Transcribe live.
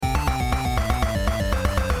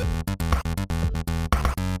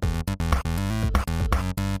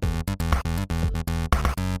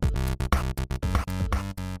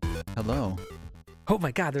hello. Oh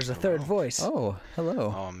my God, there's a third voice. Oh,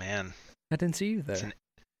 hello. Oh man, I didn't see you there.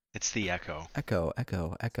 it's the echo. Echo.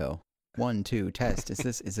 1, 2, test. Is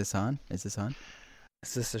this on? Is this on?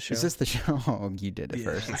 Is this the show? Is this the show? Oh, you did it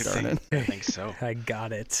first. I think so. I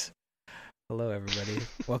got it. Hello, everybody.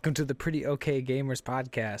 Welcome to the Pretty Okay Gamers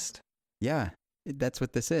podcast. Yeah, that's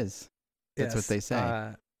what this is. That's what they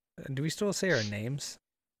say. Do we still say our names?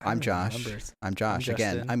 I'm Josh. I'm Josh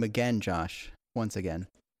again. Justin. I'm again Josh. Once again.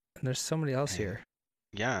 And there's somebody else Hey. here.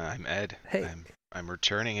 Yeah, I'm Ed. Hey. I'm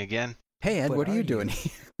returning again. Hey Ed, What what are you are doing you?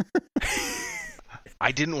 here?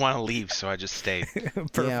 I didn't want to leave, so I just stayed.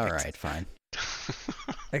 Perfect. Yeah, all right, fine.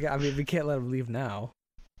 I mean, we can't let him leave now.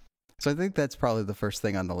 So I think that's probably the first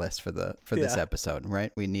thing on the list for this Yeah. episode,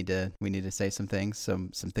 right? We need to say some things, some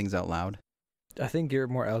things out loud. I think you're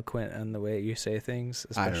more eloquent on the way you say things,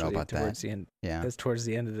 I don't know especially about that. towards the end. Yeah. It's towards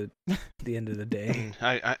the end of the end of the day.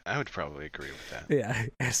 I would probably agree with that.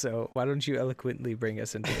 Yeah. So why don't you eloquently bring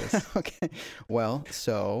us into this? Okay. Well,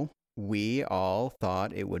 so we all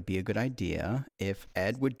thought it would be a good idea if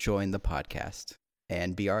Ed would join the podcast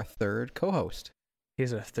and be our third co-host.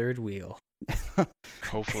 He's a third wheel.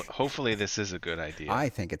 Hopefully this is a good idea. I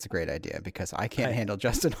think it's a great idea because I can't handle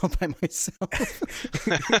Justin all by myself.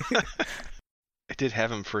 I did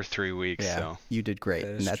have him for 3 weeks, Yeah, so you did great. That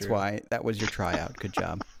And is that's true. why that was your tryout. Good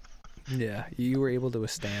job. Yeah, you were able to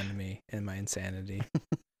withstand me and my insanity.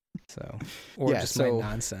 So, or Yeah, just so- my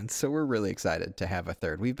nonsense. So we're really excited to have a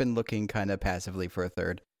third. We've been looking kind of passively for a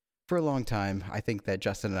third for a long time. I think that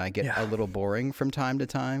Justin and I get Yeah. a little boring from time to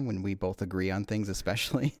time when we both agree on things,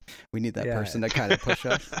 especially. We need that Yeah. person to kind of push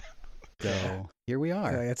us. So here we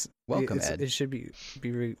are. Welcome, Ed. It should be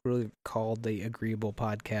really called the Agreeable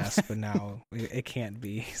Podcast, but now it can't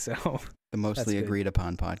be. So The mostly good. agreed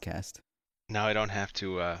upon podcast. now I don't have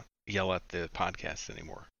to yell at the podcast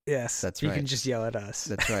anymore. yes, That's you right. can just yell at us.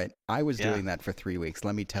 That's right. I was Yeah. doing that for 3 weeks.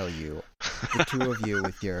 Let me tell you, the two of you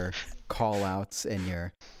with your call outs and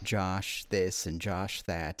your Josh this and Josh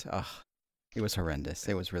that. Ugh, it was horrendous.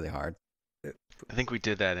 It was really hard. I think we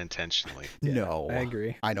did that intentionally. Yeah, No, I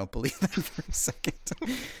agree. I don't believe that for a second.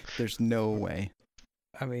 There's no way.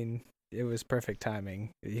 I mean, it was perfect timing.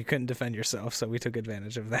 You couldn't defend yourself, so we took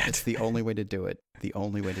advantage of that. It's the only way to do it. The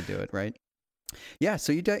only way to do it, right? Yeah,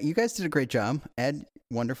 so you guys did a great job. Ed,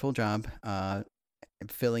 wonderful job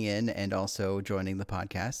filling in and also joining the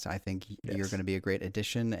podcast. I think you're Yes. going to be a great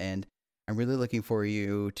addition, and I'm really looking for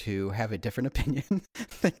you to have a different opinion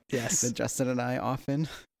than, Yes. than Justin and I often.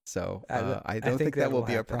 So I don't think think that that will will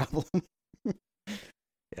be a happen. problem.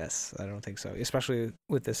 Yes, I don't think so. Especially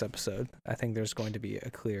with this episode, I think there's going to be a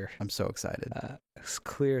clear I'm so excited.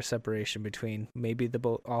 clear separation between maybe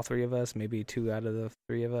all three of us, maybe two out of the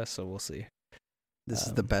three of us. So we'll see. This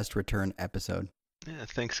is the best return episode. Yeah,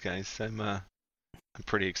 thanks guys. I'm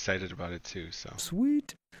pretty excited about it too. So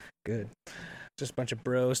Sweet, good. Just a bunch of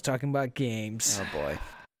bros talking about games. Oh boy.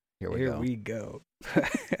 Here we go.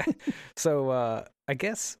 So I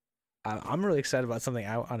guess I'm really excited about something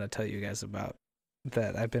I want to tell you guys about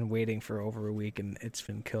that I've been waiting for over a week, and it's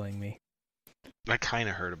been killing me. I kind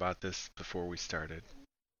of heard about this before we started.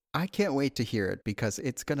 I can't wait to hear it because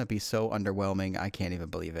it's going to be so underwhelming. I can't even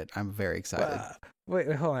believe it. I'm very excited.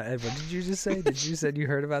 Wait, hold on, Ed. What did you just say? Did you said you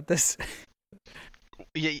heard about this?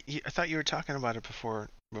 Yeah, I thought you were talking about it before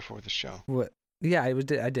the show. What? Yeah, I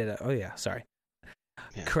did it. Oh yeah, sorry.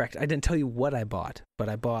 Yeah. Correct. I didn't tell you what I bought, but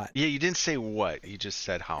I bought. Yeah, you didn't say what. You just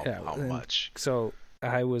said how and much. So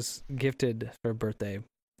I was gifted for birthday.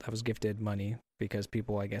 I was gifted money because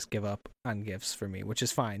people, I guess, give up on gifts for me, which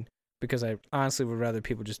is fine because I honestly would rather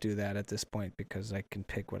people just do that at this point because I can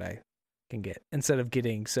pick what I can get instead of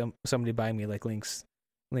getting somebody buying me like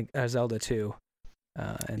Zelda 2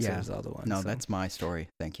 instead of Zelda 1. No, so. that's my story.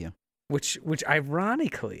 Thank you. Which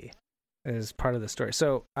ironically is part of the story.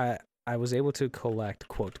 So I was able to collect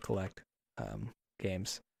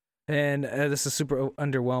games. And this is super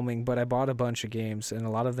underwhelming, but I bought a bunch of games, and a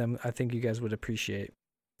lot of them I think you guys would appreciate.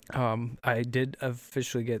 I did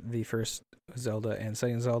officially get the first Zelda and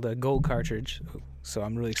second Zelda gold cartridge, so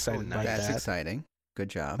I'm really excited about That's that. exciting. Good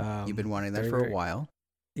job. You've been wanting that very, for a very- while.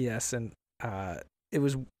 Yes, and it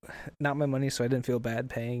was not my money, so I didn't feel bad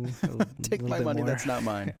paying. Take my money. That's not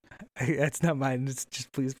mine. That's not mine. It's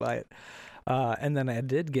just please buy it. And then I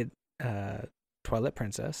did get Twilight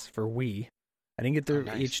Princess for Wii. I didn't get the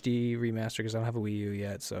nice. HD remaster because I don't have a Wii U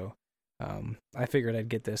yet, so I figured I'd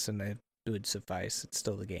get this and it would suffice. It's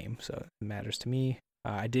still the game, so it matters to me.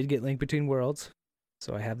 I did get Link Between Worlds,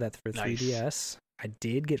 so I have that for Nice. 3DS. I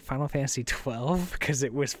did get Final Fantasy 12 because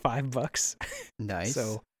it was $5. Nice.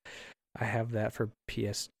 So I have that for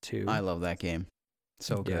PS2. I love that game.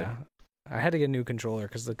 So good. Yeah. I had to get a new controller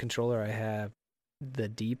because the controller I have, the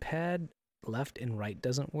D-pad left and right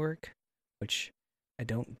doesn't work, which I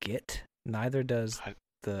don't get. Neither does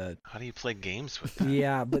the... How do you play games with that?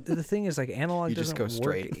 Yeah, but the thing is, like, analog You just doesn't go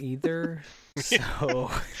work straight. either.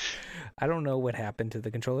 So I don't know what happened to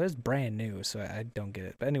the controller. It's brand new, so I don't get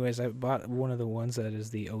it. But anyways, I bought one of the ones that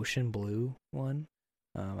is the ocean blue one.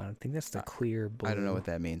 I think that's the clear blue. I don't know what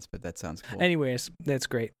that means, but that sounds cool. Anyways, that's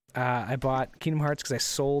great. I bought Kingdom Hearts because I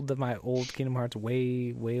sold my old Kingdom Hearts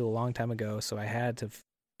way a long time ago, so I had to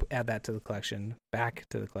add that to the collection, back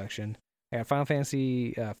to the collection. I got Final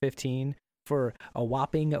Fantasy 15 for a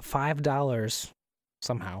whopping $5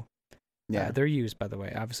 somehow. Yeah. They're used, by the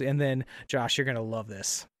way, obviously. And then, Josh, you're gonna love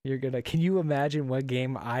this. Can you imagine what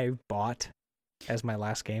game I bought as my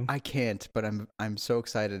last game? I can't, but I'm so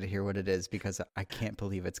excited to hear what it is because I can't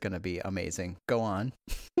believe it's going to be amazing. Go on.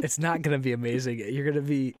 It's not gonna be amazing. You're gonna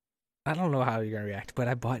be... I don't know how you're gonna react, but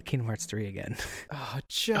I bought Kingdom Hearts 3 again. Oh, Oh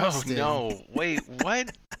Justin. no! Wait,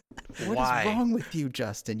 what? What Why? is wrong with you,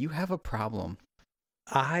 Justin? You have a problem.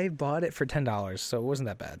 I bought it for $10, so it wasn't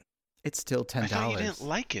that bad. It's still $10. I thought you didn't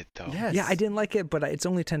like it though. Yes. Yeah, I didn't like it, but it's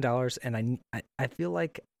only $10, and I feel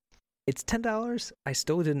like it's $10. I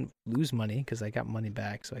still didn't lose money because I got money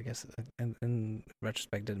back, so I guess in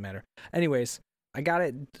retrospect, it didn't matter. Anyways, I got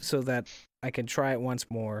it so that I can try it once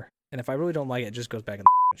more, and if I really don't like it, it just goes back in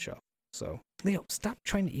the shelf. So, Leo, stop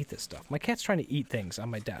trying to eat this stuff. My cat's trying to eat things on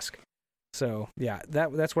my desk. So, yeah,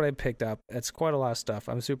 that's what I picked up. It's quite a lot of stuff.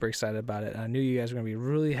 I'm super excited about it. And I knew you guys were going to be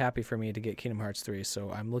really happy for me to get Kingdom Hearts 3,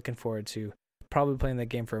 so I'm looking forward to probably playing that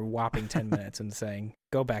game for a whopping 10 minutes and saying,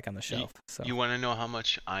 go back on the shelf. So You want to know how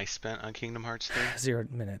much I spent on Kingdom Hearts 3? 0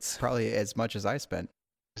 minutes. Probably as much as I spent.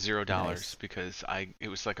 $0 Nice. because it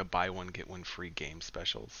was like a buy one get one free game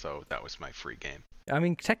special, so that was my free game. I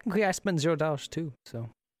mean, technically, I spent $0 too,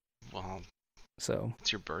 Well, so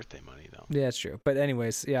it's your birthday money though. yeah, it's true. But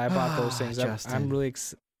anyways, yeah, I bought those things. I'm Justin. really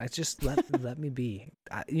I just let me be.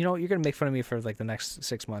 You're gonna make fun of me for like the next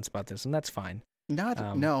 6 months about this, and that's fine.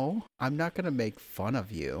 No, I'm not going to make fun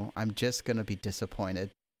of you. I'm just going to be disappointed.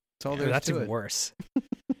 That's all Yeah, there's That's to even it. worse.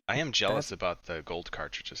 I am jealous about the gold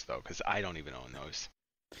cartridges though, because I don't even own those.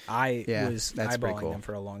 I Yeah, was that's pretty eyeballing cool. them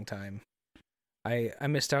for a long time. I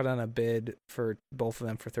missed out on a bid for both of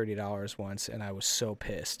them for $30 once, and I was so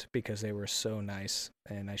pissed because they were so nice,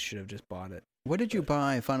 and I should have just bought it. What did you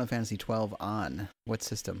buy Final Fantasy 12 on? What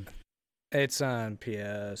system? It's on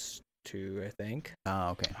PS2, I think. Oh,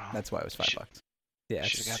 okay. Oh, That's why it was $5. Yeah,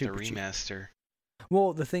 Should it's have got super the cheap. remaster.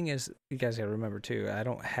 Well, the thing is, you guys got to remember too, I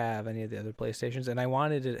don't have any of the other PlayStations, and I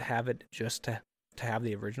wanted to have it just to have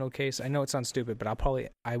the original case. I know it sounds stupid, but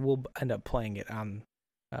I will end up playing it on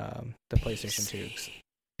the PlayStation 2.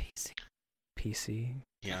 PC.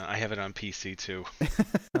 Yeah, I have it on PC too.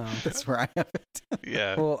 That's where I have it.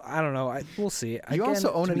 Yeah. Well, I don't know. We'll see. You also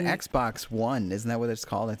Again, own to an me- Xbox One. Isn't that what it's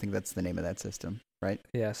called? I think that's the name of that system, right?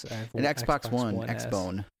 Yes, I have An Xbox One, S.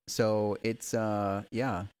 Xbone. So it's,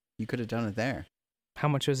 yeah, you could have done it there. How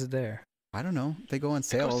much is it there? I don't know. They go on It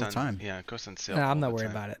sale goes all the on- time. Yeah, it goes on sale. No, I'm all not the worried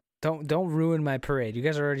time. about it. Don't ruin my parade. You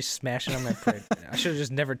guys are already smashing on my parade. I should have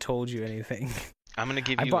just never told you anything. I'm gonna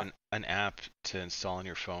give I you bought- an app to install on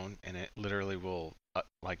your phone, and it literally will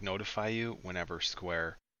like notify you whenever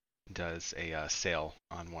Square does a sale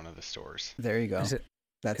on one of the stores. There you go. Is it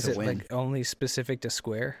That's is a it win. like only specific to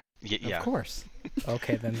Square? Yeah. Of course.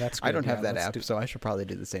 Okay, then that's good. I don't have Yeah, that let's app, do- so I should probably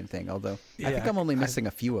do the same thing. Although I think Yeah, I'm only I- missing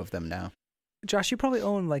a few of them now. Josh, you probably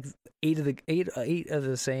own like eight of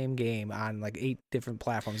the same game on like 8 different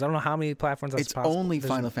platforms. I don't know how many platforms that's It's possible. only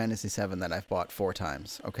There's- Final Fantasy VII that I've bought 4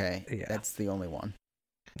 times. Okay, Yeah. that's the only one.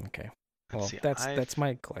 Okay. Let's Well, see, that's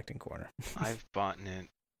my collecting corner. I've bought it.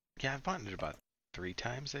 Yeah, I've bought it about 3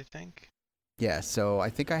 times, I think. Yeah, so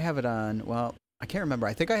I think I have it on. Well, I can't remember.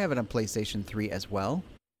 I think I have it on PlayStation 3 as well,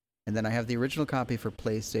 and then I have the original copy for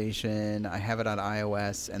PlayStation. I have it on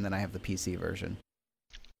iOS, and then I have the PC version.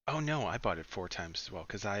 Oh no, I bought it 4 times as well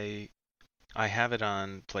because I have it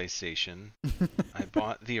on PlayStation. I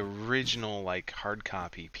bought the original like hard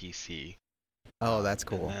copy PC. Oh, that's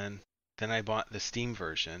cool. And then I bought the Steam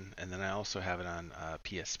version, and then I also have it on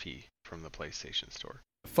PSP from the PlayStation Store.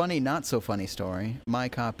 Funny, not so funny story. My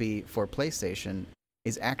copy for PlayStation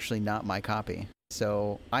is actually not my copy.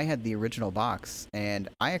 So I had the original box, and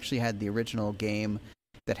I actually had the original game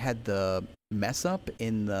that had the mess up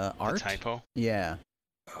in the art. The typo. Yeah.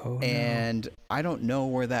 Oh, no. And I don't know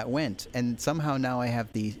where that went. And somehow now I have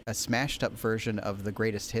a smashed up version of the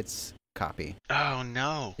greatest hits copy. Oh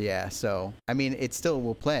no. Yeah, so I mean it still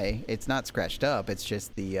will play. It's not scratched up. It's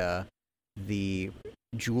just the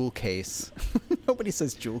jewel case. Nobody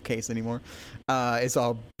says jewel case anymore. It's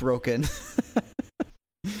all broken.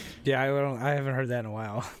 Yeah, I haven't heard that in a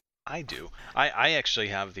while. I do. I actually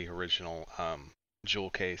have the original jewel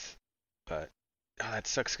case, but that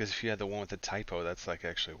sucks because if you had the one with the typo, that's like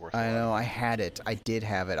actually worth. I know. I had it. I did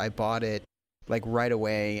have it. I bought it like right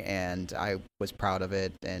away, and I was proud of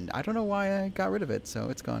it. And I don't know why I got rid of it, so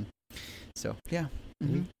it's gone. So yeah.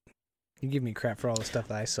 Mm-hmm. You give me crap for all the stuff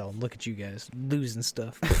that I sell. And look at you guys losing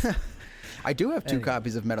stuff. I do have 2 Anyway.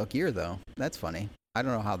 copies of Metal Gear, though. That's funny. I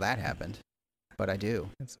don't know how that happened, but I do.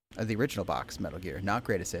 The original box Metal Gear, not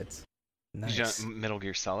Greatest Hits. Nice. You got Metal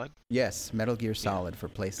Gear Solid? Yes, Metal Gear Solid for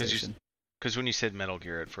Because PlayStation. when you said Metal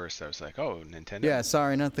Gear at first, I was like, oh, Nintendo. Yeah,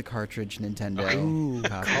 sorry, not the cartridge Nintendo. Okay. Ooh,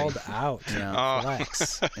 copy. called out. Yeah. Oh.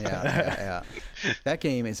 Flex. Yeah. That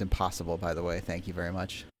game is impossible, by the way. Thank you very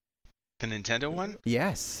much. The Nintendo one?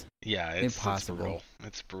 Yes. Yeah, Impossible.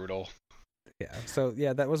 It's brutal. Yeah. So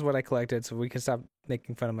yeah, that was what I collected. So we can stop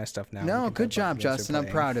making fun of my stuff now. We No, can good talk about job, the games we're Justin. I'm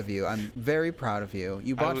playing. proud of you. I'm very proud of you.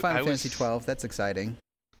 You bought Final Fantasy 12. That's exciting.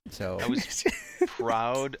 So I was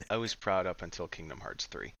proud. I was proud up until Kingdom Hearts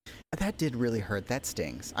 3. that did really hurt. That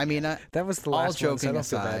stings. I mean, That was the all last one, so I joking don't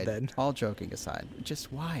feel bad aside, then. all joking aside,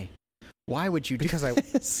 just why? Why would you do Because I-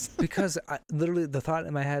 this? Because literally the thought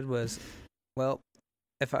in my head was, well,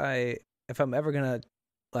 if I'm ever gonna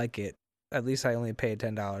like it, at least I only paid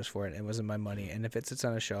 $10 for it. It wasn't my money, and if it sits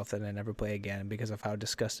on a shelf that I never play again because of how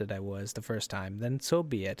disgusted I was the first time, then so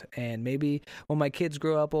be it. And maybe when my kids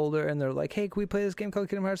grow up older and they're like, "Hey, can we play this game called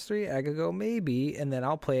Kingdom Hearts 3?" I could go maybe, and then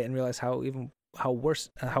I'll play it and realize how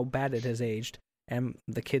bad it has aged, and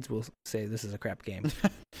the kids will say this is a crap game.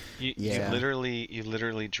 Yeah. You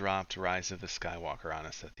literally dropped Rise of the Skywalker on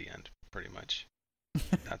us at the end, pretty much.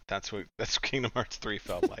 That's what Kingdom Hearts 3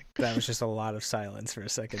 felt like. That was just a lot of silence for a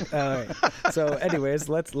second. All right. So, anyways,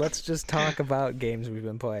 let's just talk about games we've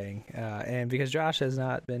been playing. And because Josh has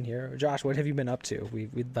not been here, Josh, what have you been up to?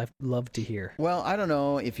 We'd love to hear. Well, I don't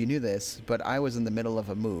know if you knew this, but I was in the middle of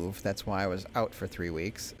a move. That's why I was out for 3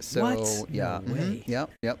 weeks. So What? yeah, No way. Yep.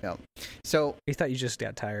 So We thought you just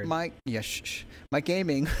got tired. my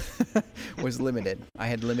gaming was limited. I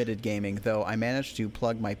had limited gaming, though I managed to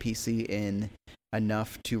plug my PC in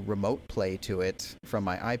enough to remote play to it from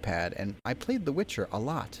my iPad, and I played The Witcher a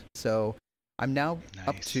lot. So I'm now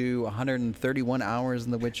up Nice. to 131 hours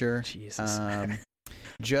in The Witcher. Jesus.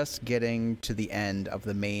 Just getting to the end of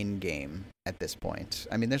the main game at this point.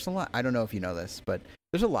 I mean, there's a lot. I don't know if you know this, but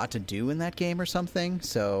there's a lot to do in that game or something.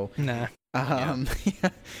 So Nah.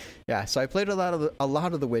 yeah. So I played a lot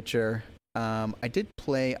of The Witcher. I did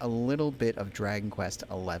play a little bit of Dragon Quest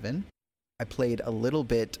XI. I played a little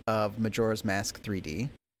bit of Majora's Mask 3D.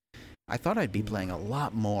 I thought I'd be playing a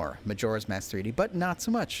lot more Majora's Mask 3D, but not so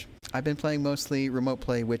much. I've been playing mostly remote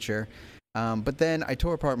play Witcher. But then I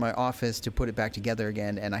tore apart my office to put it back together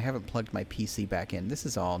again, and I haven't plugged my PC back in. This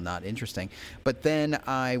is all not interesting. But then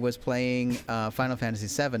I was playing Final Fantasy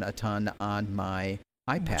VII a ton on my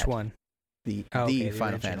iPad. Which one? The the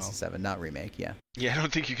Final original. Fantasy VII, not remake. Yeah. Yeah, I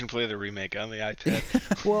don't think you can play the remake on the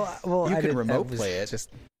iPad. Well, You I can did, remote I was play it. Just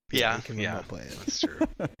Yeah, you can yeah, remote play it. that's true.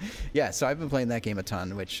 Yeah, so I've been playing that game a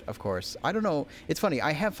ton, which, of course, I don't know. It's funny.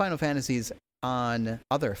 I have Final Fantasies on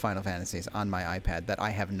other Final Fantasies on my iPad that I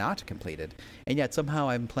have not completed, and yet somehow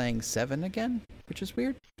I'm playing 7 again, which is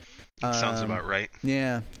weird. Sounds about right.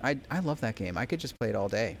 Yeah, I love that game. I could just play it all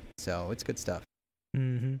day, so it's good stuff.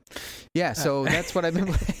 Mm-hmm. Yeah, so that's what I've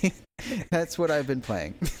been playing. That's what I've been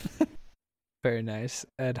playing. Very nice.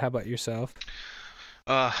 Ed, how about yourself?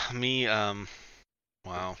 Me, wow.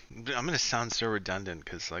 I'm gonna sound so redundant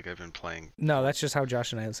because like I've been playing, No, that's just how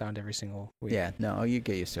Josh and I sound every single week. Yeah, no, you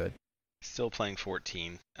get used to it. still playing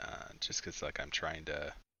 14, just because like I'm trying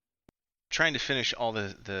to finish all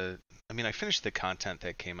the. I mean, I finished the content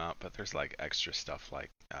that came out, but there's like extra stuff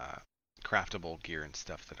like craftable gear and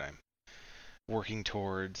stuff that I'm working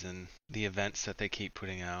towards, and the events that they keep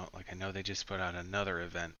putting out. Like I know they just put out another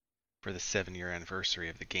event for the 7-year anniversary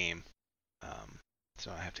of the game,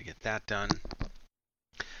 so I have to get that done.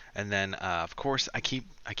 And then, of course, I keep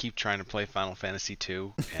trying to play Final Fantasy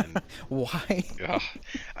 2, and Why?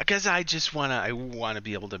 because I wanna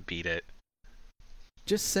be able to beat it.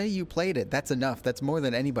 Just say you played it. That's enough. That's more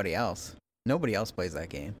than anybody else. Nobody else plays that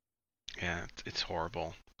game. Yeah, it's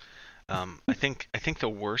horrible. I think the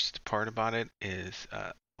worst part about it is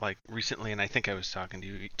like recently, and I think I was talking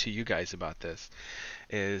to you guys about this,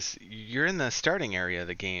 is you're in the starting area of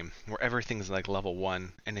the game where everything's like level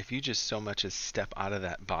 1, and if you just so much as step out of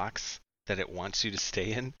that box that it wants you to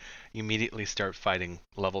stay in, you immediately start fighting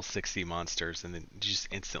level 60 monsters and then you just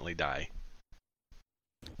instantly die.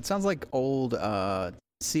 It sounds like old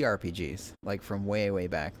CRPGs, like from way, way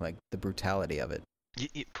back, like the brutality of it.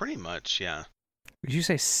 Pretty much, yeah. Did you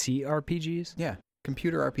say CRPGs? Yeah.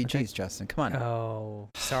 Computer RPGs, Justin. Come on. Oh,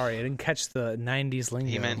 sorry, I didn't catch the '90s lingo.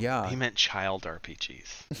 He meant child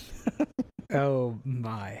RPGs. Oh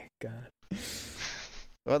my god.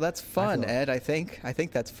 Well, that's fun, feel- Ed. I think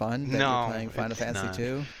that's fun. That No, you're playing Final it's Fantasy not.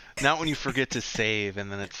 2. Not when you forget to save,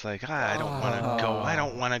 and then it's like, I don't want to go. I Oh.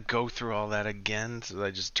 don't want to go through all that again, so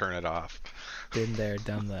I just turn it off. Been there,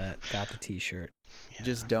 done that. Got the T-shirt. Yeah.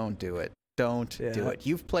 Just don't do it. Don't do Yeah. it.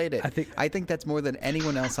 You've played it. I think that's more than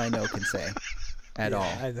anyone else I know can say at yeah, all.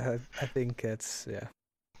 I think that's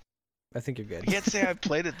I think you're good. I can't say I've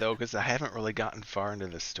played it though, because I haven't really gotten far into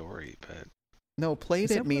the story. But No, played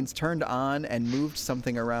Is it that means turned on and moved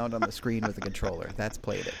something around on the screen with a controller. That's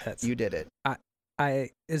played it. That's- You did it.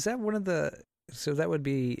 Is that one of the? So that would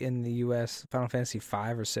be in the U.S. Final Fantasy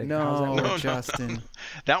 5 or 6. How's that No, work? no, Justin.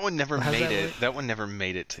 that one never How's made that it. work? That one never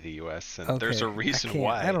made it to the U.S. And there's a Okay, reason I don't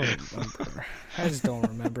why. remember. I just don't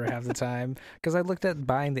remember half the time because I looked at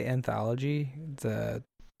buying the anthology, the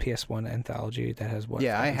PS1 anthology that has what?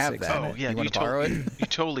 Yeah, I 5 and have 6 that. in Oh it. yeah, You wanna borrow it? You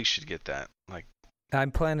totally should get that. Like,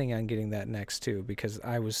 I'm planning on getting that next too because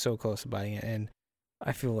I was so close to buying it and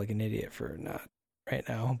I feel like an idiot for not right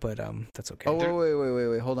now, but that's okay. Oh,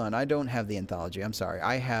 wait. Hold on. I don't have the anthology. I'm sorry.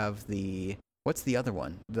 I have the... What's the other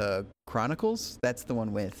one? The Chronicles? That's the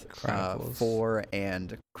one with Chronicles. 4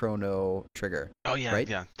 and Chrono Trigger. oh yeah, Right?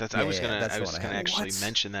 yeah. That's Yeah, I was yeah, gonna that's I the was one I gonna have. actually What?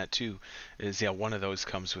 mention that too. Is one of those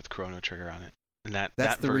comes with Chrono Trigger on it, and That's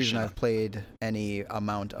that the reason version. I've played any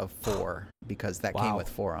amount of 4, because that came Wow. with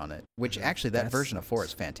 4 on it. Which Mhm. actually, that That's- version of 4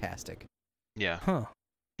 is fantastic. Yeah, Huh.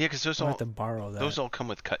 yeah, because those I'll all have to borrow that. those all come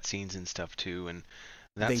with cutscenes and stuff too, and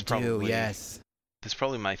that's They do, probably yes. That's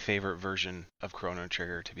probably my favorite version of Chrono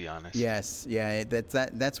Trigger, to be honest. Yes, yeah.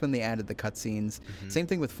 That's when they added the cutscenes. Mhm. Same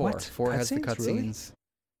thing with 4. What? 4 has the Cutscenes? Really? cutscenes.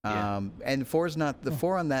 Yeah. And 4's not the Oh.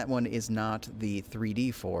 4 on that one is not the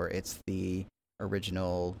 3D 4. It's the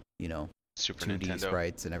original, Super 2D Nintendo.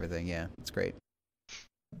 sprites and everything. Yeah, it's great.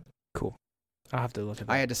 Cool. I'll have to look at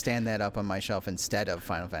that. I had to stand that up on my shelf instead of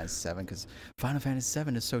Final Fantasy 7 because Final Fantasy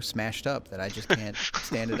 7 is so smashed up that I just can't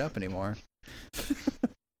stand it up anymore.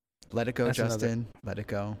 Let it go, That's another- Justin. Let it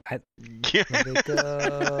go. Yeah. Let it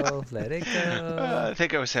go. Let it I go.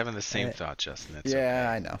 think I was having the same Uh, thought, Justin. It's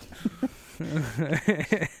Yeah, okay.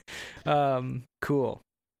 I know. Cool.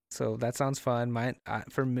 So that sounds fun.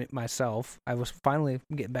 Myself, I was finally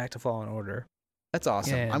getting back to Fallen Order. That's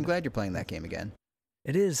awesome. I'm And- glad you're playing that game again.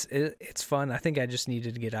 It's fun. I think I just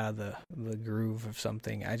needed to get out of the groove of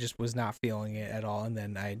something. I just was not feeling it at all, and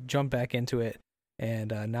then I jumped back into it. And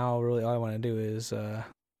now, really, all I want to do is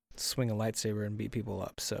swing a lightsaber and beat people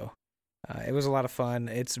up. So it was a lot of fun.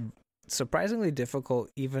 It's surprisingly difficult,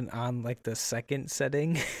 even on like the second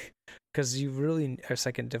setting, because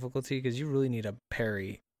second difficulty, because you really need a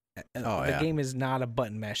parry. Oh, The yeah. game is not a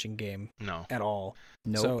button mashing game No. at all.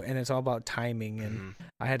 Nope. So, and it's all about timing, and Mhm.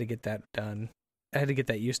 I had to get that done. I had to get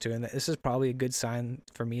that used to, and this is probably a good sign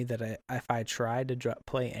for me that if I tried to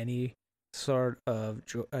play any sort of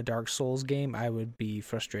a Dark Souls game, I would be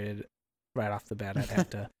frustrated right off the bat. I'd have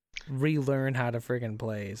to relearn how to friggin'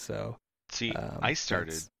 play. So, See, Um, I started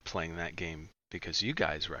that's- playing that game because you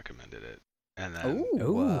guys recommended it, and then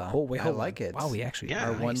Ooh, wait, I hold on. like it. Wow, we actually Yeah.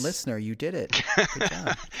 Our one nice. listener, you did it. Good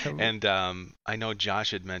job. and I know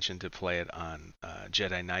Josh had mentioned to play it on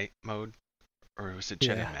Jedi Knight mode, or was it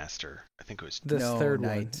Jedi Yeah. Master? I think it was. The No, third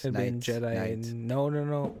Knight, one had been Knight, Jedi. Knight.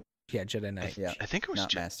 No. Yeah, Jedi Knight. Yeah, I think it was.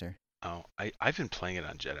 not Master. Oh, I've been playing it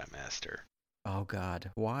on Jedi Master Oh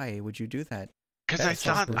God, why would you do that? because I That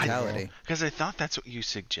sounds thought brutality. that's what you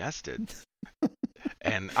suggested,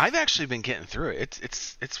 and I've actually been getting through it.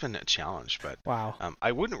 It's been a challenge, but Wow.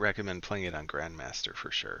 I wouldn't recommend playing it on Grandmaster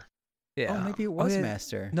for sure. Yeah. Oh, maybe it was yeah.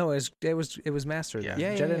 Master. No, it was Master. Yeah. Then.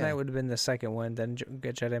 Yeah, Jedi yeah. Knight would have been the second one. Then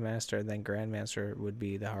get Jedi Master, and then Grandmaster would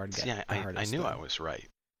be the hard guy. See, the I hardest knew one. I was right.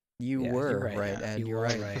 You Yeah, were you're right, right, yeah. Ed. You You're were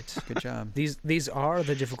right. right. Good job. These are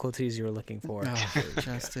the difficulties you were looking for. Oh,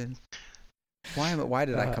 Justin. Why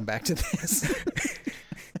did I come back to this?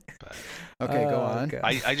 But Okay, go on. God.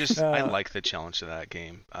 I like the challenge of that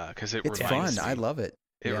game because it It's reminds fun. me. I love it.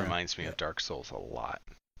 It Yeah. reminds me of Dark Souls a lot.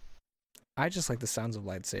 I just like the sounds of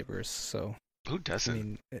lightsabers. So Who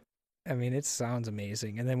doesn't? I mean, it sounds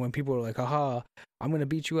amazing. And then when people are like, "Aha, I'm gonna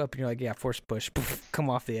beat you up," and you're like, "Yeah, force push, come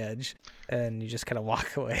off the edge," and you just kind of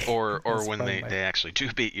walk away. or That's when probably they actually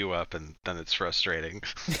do beat you up, and then it's frustrating.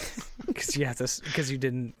 because you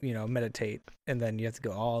didn't meditate, and then you have to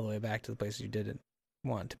go all the way back to the place you didn't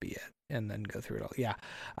want to be at, and then go through it all. Yeah,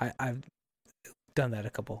 I've done that a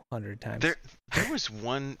couple hundred times. There was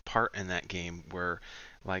one part in that game where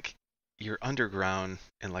like you're underground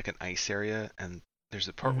in like an ice area, and there's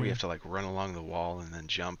a part where you Mhm. have to like run along the wall and then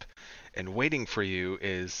jump, and waiting for you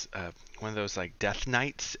is one of those like death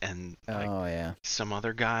knights and like Oh yeah. some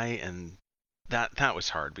other guy, and that was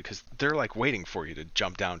hard because they're like waiting for you to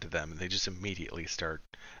jump down to them, and they just immediately start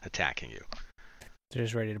attacking you, They're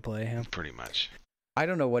just ready to play him. pretty much. I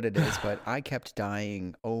don't know what it is, but I kept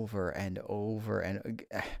dying over and over, and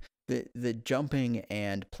the jumping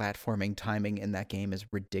and platforming timing in that game is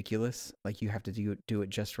ridiculous. Like you have to do it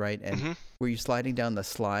just right. And hmm were you sliding down the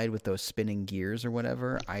slide with those spinning gears or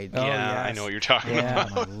whatever? Oh, Yeah, I yes. know what you're talking Yeah,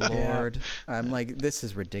 Oh about. my lord! I'm like, this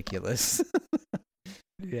is ridiculous.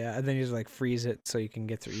 Yeah, and then you just like freeze it so you can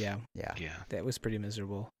get through. Yeah, Yeah. Yeah. that was pretty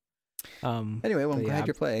miserable. Anyway, well, I'm But glad yeah.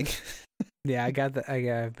 you're playing. Yeah,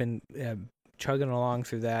 I've been chugging along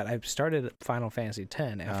through that. I started Final Fantasy X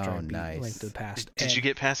after Oh, I beat nice. Link to the Past. Did you and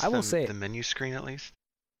get past I will say- the menu screen at least?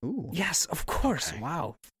 Ooh. Yes, of course. Okay.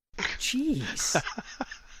 Wow. Jeez.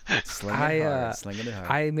 Slinging I, it hard. uh, Slinging it hard.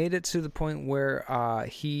 I made it to the point where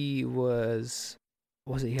he was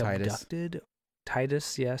he Titus. abducted?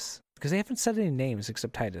 Titus, yes. Because they haven't said any names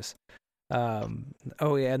except Titus.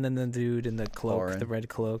 Oh yeah, and then the dude in the cloak, Orin. the red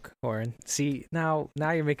cloak, Orin. See, now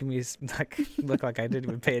you're making me look like I didn't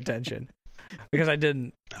even pay attention. Because I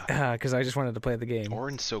didn't, because I just wanted to play the game.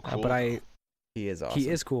 Orin's so cool. But He is awesome. he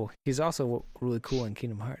is cool. He's also really cool in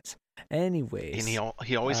Kingdom Hearts. Anyways, and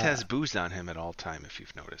he always has uh, booze on him at all time, if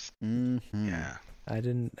you've noticed. Mm-hmm. Yeah. I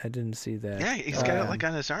didn't see that. Yeah, he's got it Um, like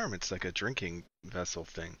on his arm. It's like a drinking vessel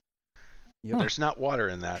thing. Yep. There's not water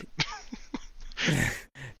in that.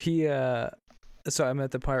 He so I'm at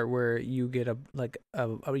the part where you get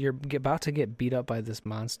you're about to get beat up by this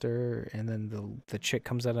monster, and then the chick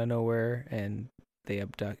comes out of nowhere and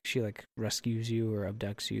she like rescues you or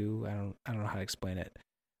abducts you. I don't know how to explain it.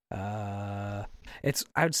 It's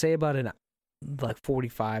I would say about like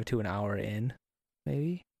 45 to an hour in,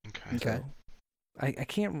 maybe. Okay. Okay. So,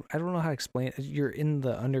 I don't know how to explain it. You're in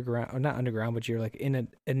the underground, or not underground, but you're like in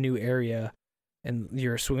a new area, and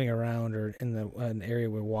you're swimming around or in an area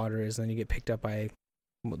where water is. And then you get picked up by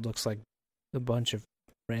what looks like a bunch of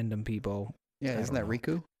random people. Yeah, I isn't don't that know.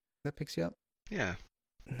 Riku that picks you up? Yeah.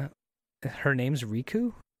 No, her name's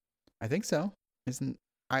Riku. I think so. Isn't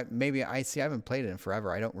I haven't played it in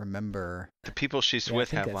forever. I don't remember. The people she's Yeah, I with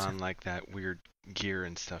think have that's- on like that weird gear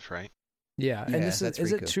and stuff, right? Yeah, Yeah, and this that's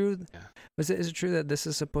is it Riku. true? Yeah. Is it true that this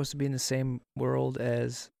is supposed to be in the same world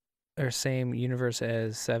as, or same universe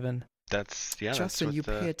as Seven? That's Justin, that's what you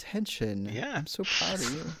the, pay attention. Yeah. I'm so proud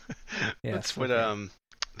of you. Yeah, that's it's what okay.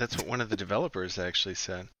 that's what one of the developers actually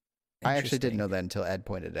said. I actually didn't Interesting. know that until Ed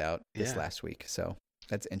pointed it out this Yeah. last week. So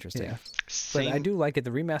that's interesting. Yeah. But Same, I do like it. The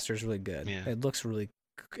remaster is really good. Yeah. It looks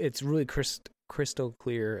it's really crystal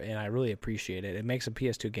clear, and I really appreciate it. It makes a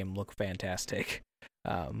PS2 game look fantastic.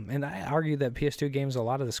 And I argue that PS2 games, a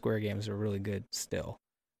lot of the Square games, are really good still,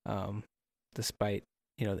 despite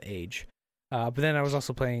the age. But then I was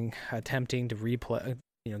also attempting to replay,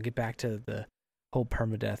 get back to the whole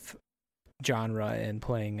permadeath genre and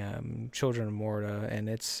playing Children of Morta, and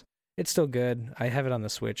it's still good. I have it on the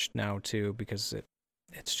Switch now too because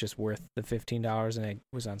it's just worth the $15, and it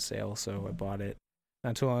was on sale, so I bought it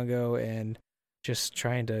not too long ago, and just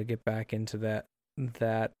trying to get back into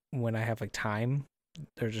that when I have like time.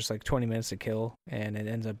 There's just like 20 minutes to kill, and it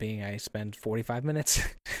ends up being I spend 45 minutes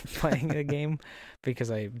playing a game because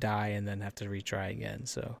I die and then have to retry again.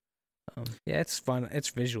 So yeah, it's fun. It's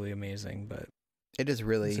visually amazing, but It is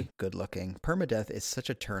really It's good looking. Permadeath is such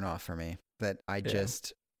a turnoff for me that I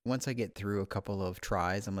just once I get through a couple of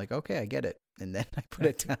tries, I'm like, okay, I get it, and then I put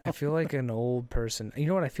it down. I feel like an old person. You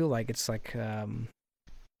know what I feel like? It's like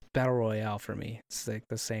Battle Royale for me. It's like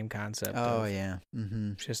the same concept. Oh of yeah.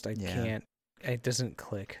 Mm-hmm. Just I Yeah. can't. It doesn't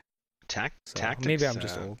click. So, Tactics. maybe I'm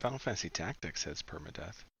just old. Final Fantasy Tactics has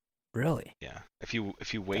permadeath. Really? Yeah. If you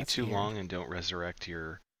wait That's too weird. long and don't resurrect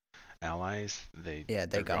your allies, they're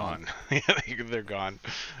gone. Yeah, they're gone.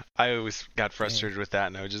 I always got frustrated with that,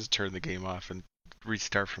 and I would just turn the game off and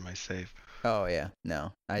restart from my save. Oh yeah.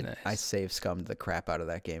 No, I Nice. save scummed the crap out of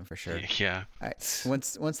that game for sure. Yeah.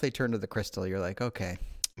 Once they turn to the crystal, you're like, okay,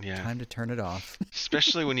 Yeah. time to turn it off.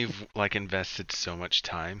 Especially when you've like invested so much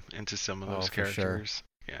time into some of those for sure. characters.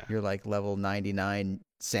 Yeah. You're like level 99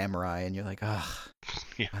 samurai, and you're like, ah,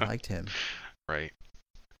 Yeah. I liked him. Right.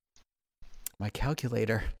 My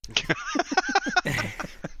calculator.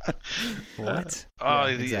 What? Oh,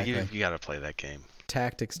 Yeah, exactly. you got to play that game.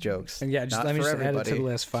 Tactics jokes. And yeah, just Not let me for just add it to everybody. the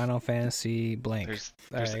list. Final Fantasy blank. There's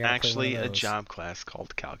All right, there's I gotta play one actually of a those. job class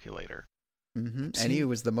called calculator. And See? he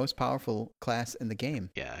was the most powerful class in the game.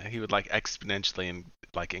 Yeah, he would like exponentially and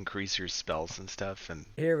like increase your spells and stuff. And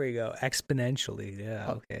Here we go. Exponentially.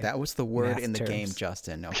 Yeah. Okay. That was the word Math in the game, terms.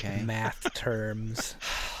 Justin. Okay. Math terms.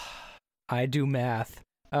 I do math.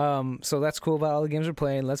 So that's cool about all the games we're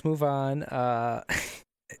playing. Let's move on.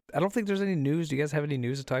 I don't think there's any news. Do you guys have any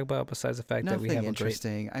news to talk about besides the fact that we Nothing have a great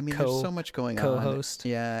interesting. I mean, there's so much going on. co-host?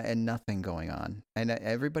 Yeah, and nothing going on. And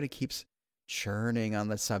everybody keeps churning on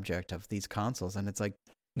the subject of these consoles, and it's like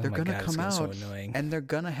Oh they're my gonna God, it's come getting out, so annoying. and they're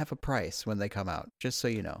gonna have a price when they come out. Just so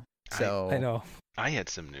you know. So I know. I had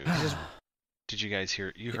some news. Just- Did you guys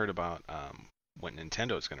hear? You heard about what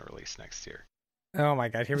Nintendo is going to release next year? Oh my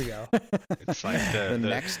God, here we go. It's like the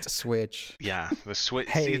next Switch. Yeah, the Switch.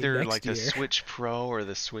 Hey, It's either next like the year. Switch Pro or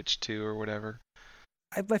the Switch 2 or whatever.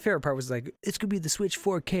 My favorite part was like, it's gonna be the Switch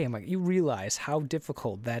 4K. I'm like, you realize how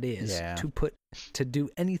difficult that is Yeah. to do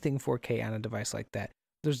anything 4K on a device like that.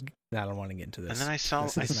 I don't want to get into this. And then I saw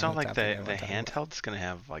This is not a like topic the I wanna talk about. handheld's going to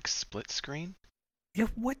have like split screen. Yeah,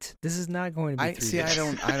 what? This is not going to be. I 3D. see. I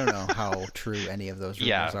don't know how true any of those rumors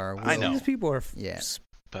Yeah, are. I know. These people are. Yeah.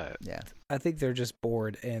 But Yeah. I think they're just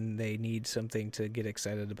bored and they need something to get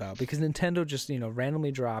excited about because Nintendo just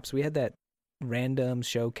randomly drops. We had that random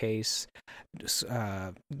showcase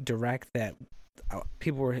direct that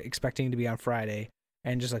people were expecting to be on Friday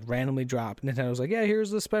and just like randomly dropped. Nintendo was like, yeah,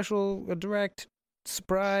 here's the special direct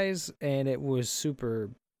surprise, and it was super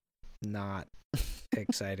not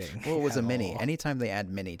exciting. Well, it was a at mini. all. Anytime they add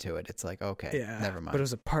mini to it, it's like, okay, Yeah, never mind. But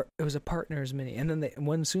it was a partners mini, and then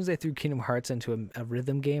as soon as they threw Kingdom Hearts into a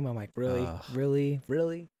rhythm game, I'm like, really, Ugh.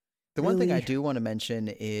 really. The one thing I Really? do want to mention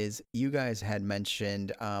is you guys had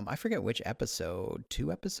mentioned, I forget which episode,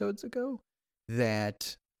 2 episodes ago,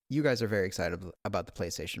 that you guys are very excited about the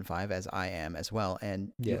PlayStation 5, as I am as well.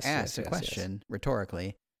 And you Yes, asked yes, a yes, question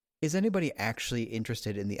rhetorically, is anybody actually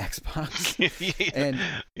interested in the Xbox? and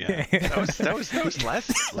And- yeah, that was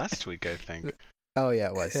last week, I think. Oh, yeah,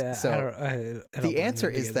 it was. Yeah, So I don't the blame answer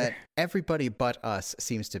them is either. that everybody but us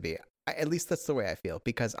seems to be. At least that's the way I feel,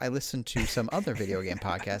 because I listen to some other video game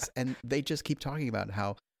podcasts and they just keep talking about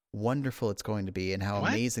how wonderful it's going to be and how What?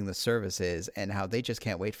 amazing the service is and how they just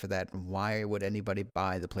can't wait for that. And why would anybody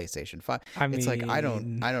buy the PlayStation 5? It's like I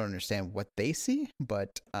don't understand what they see,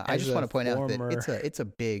 but I As just a want to point out former- that it's a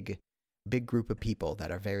big group of people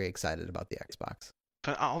that are very excited about the Xbox.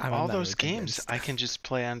 But I'm all not those really games convinced. I can just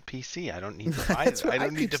play on PC. I don't need to buy. That's what I I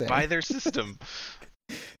don't need keep to buy saying. their system.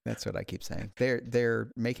 That's what I keep saying. They're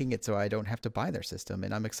making it so I don't have to buy their system,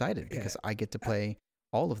 and I'm excited because I get to play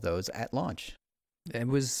all of those at launch.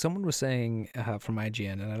 Someone was saying from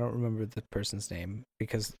IGN, and I don't remember the person's name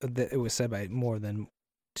because it was said by more than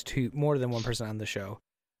one person on the show.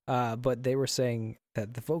 But they were saying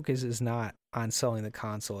that the focus is not on selling the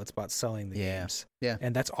console; it's about selling the games. Yeah.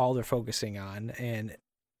 And that's all they're focusing on. And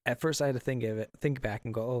at first, I had to think back,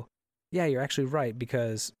 and go, "Oh, yeah, you're actually right,"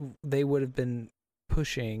 because they would have been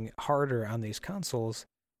pushing harder on these consoles.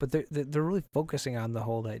 But they're really focusing on the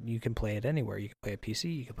whole that you can play it anywhere. You can play a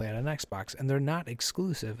PC, you can play it on Xbox, and they're not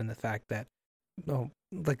exclusive in the fact that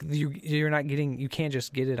you can't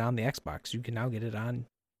just get it on the Xbox. You can now get it on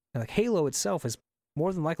like Halo itself is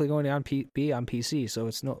more than likely going to be on PC, so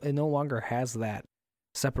it no longer has that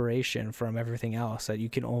separation from everything else that you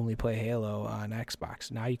can only play Halo on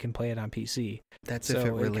Xbox. Now you can play it on PC. That's So if it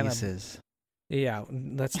it kinda- releases. Yeah,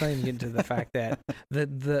 let's not even get into the fact that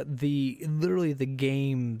the literally the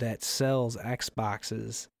game that sells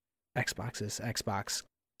Xbox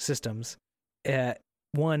systems,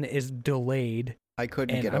 one is delayed. I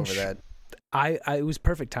couldn't And get I'm over that. It was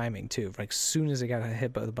perfect timing too. Like soon as it got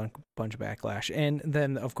hit by the bunch of backlash, and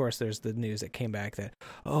then of course there's the news that came back that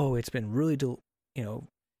it's been really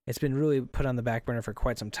it's been really put on the back burner for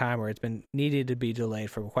quite some time, or it's been needed to be delayed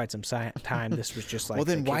for quite some time. This was just like Well,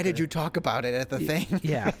 then the why did kicker. you talk about it at the thing?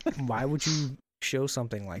 Yeah, why would you show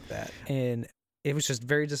something like that? And it was just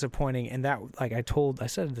very disappointing. And that, like I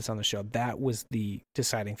said this on the show, that was the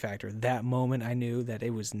deciding factor. That moment, I knew that it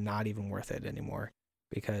was not even worth it anymore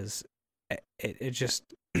because it just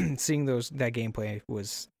seeing that gameplay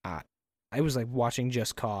was not. I was like watching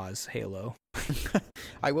Just Cause Halo.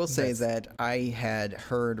 I will say that I had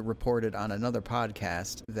heard reported on another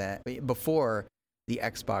podcast that before the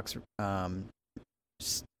Xbox,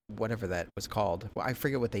 whatever that was called, well, I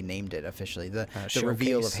forget what they named it officially, the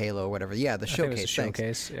reveal of Showcase. Halo, or whatever. Yeah, the I think it was showcase. a Thanks.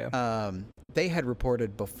 showcase. Yeah. They had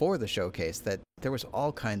reported before the showcase that there was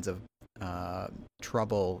all kinds of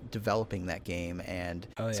trouble developing that game and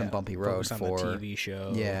some bumpy road Focused on for the TV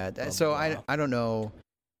show. Yeah, blah, so blah, blah. I don't know.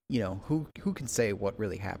 who can say what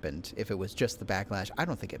really happened if it was just the backlash? I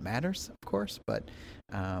don't think it matters, of course, but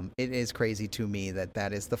it is crazy to me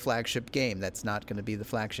that is the flagship game. That's not going to be the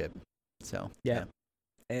flagship. So yeah.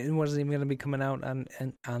 It wasn't even going to be coming out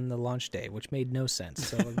on the launch day, which made no sense.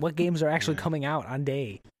 So what games are actually coming out on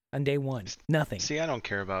day one? Nothing. See, I don't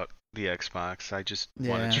care about the Xbox. I just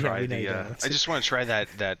want to try I just want to try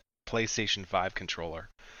that PlayStation 5 controller.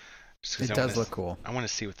 It does look cool. I want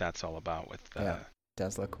to see what that's all about with it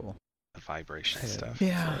does look cool. The vibration stuff.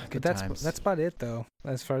 Yeah, but that's about it though,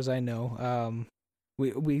 as far as I know.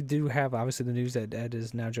 We do have obviously the news that Ed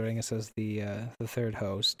is now joining us as the third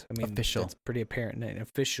host. I mean, official. It's pretty apparent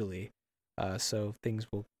officially. So things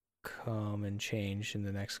will come and change in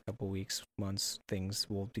the next couple weeks, months. Things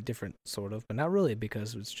will be different, sort of, but not really,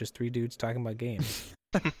 because it's just three dudes talking about games.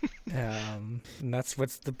 And that's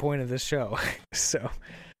what's the point of this show. So,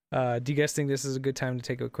 do you guys think this is a good time to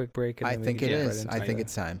take a quick break? I think it is. I think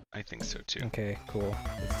it's time. I think so too. Okay, cool.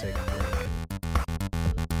 Let's take a break.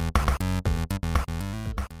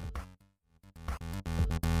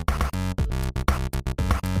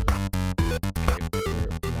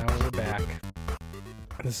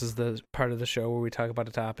 This is the part of the show where we talk about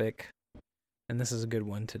a topic, and this is a good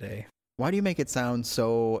one today. Why do you make it sound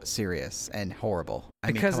so serious and horrible?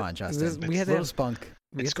 I mean, come on, Justin. We had little spunk.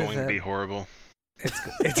 It's going to be horrible.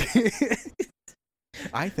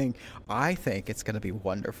 I think it's going to be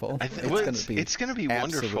wonderful. It's going to be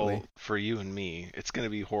wonderful for you and me. It's going to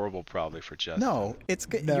be horrible probably for Justin. No,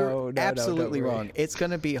 you're absolutely wrong. It's going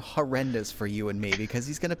to be horrendous for you and me because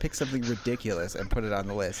he's going to pick something ridiculous and put it on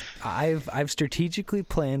the list. I've strategically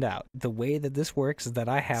planned out the way that this works is that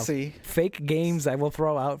I have fake games I will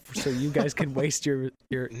throw out so you guys can waste your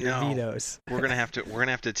vetoes. We're gonna have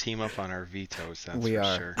to team up on our vetoes. That's we for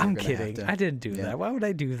are. Sure. I'm kidding. I didn't do that. Why would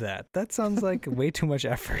I do that? That sounds like way too much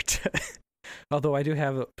effort. Although I do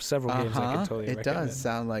have several games I can totally recommend. It does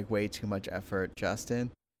sound like way too much effort,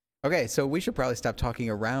 Justin. Okay, so we should probably stop talking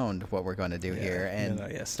around what we're going to do here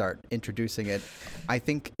and start introducing it. I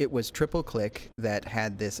think it was Triple Click that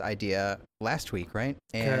had this idea last week, right?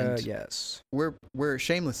 And yes. We're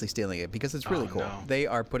shamelessly stealing it because it's really cool. No. They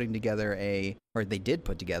are putting together they did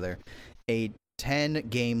put together a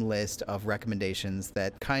 10-game list of recommendations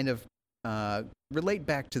that kind of relate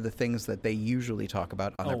back to the things that they usually talk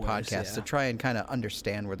about on their podcasts to try and kind of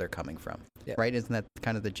understand where they're coming from. Yep. Right? Isn't that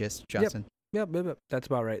kind of the gist, Justin? Yep, that's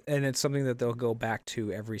about right. And it's something that they'll go back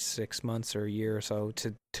to every 6 months or a year or so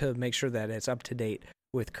to make sure that it's up to date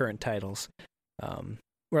with current titles.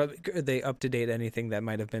 Or they up to date anything that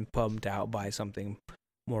might have been pumped out by something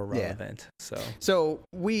more relevant. So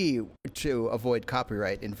we, to avoid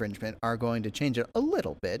copyright infringement, are going to change it a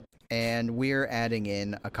little bit, and we're adding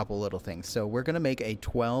in a couple little things. So we're going to make a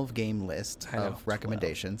 12-game list of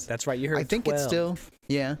recommendations. 12. That's right, you heard 12. I think it's still,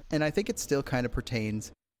 and I think it still kind of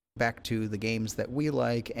pertains back to the games that we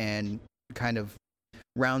like and kind of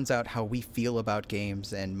rounds out how we feel about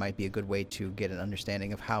games and might be a good way to get an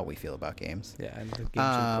understanding of how we feel about games. Yeah, and the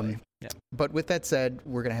games we play. Yeah. But with that said,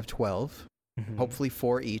 we're going to have 12. Hopefully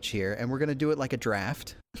 4 each here, and we're going to do it like a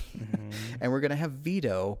draft, and we're going to have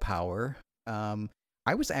veto power.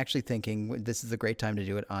 I was actually thinking, this is a great time to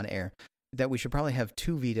do it on air, that we should probably have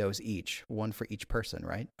 2 vetoes each, one for each person,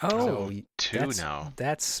 right? Oh, so 2 now.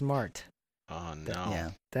 That's smart. Oh no. Yeah.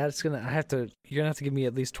 That's gonna. You're gonna have to give me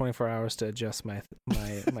at least 24 hours to adjust my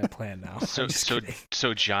plan now.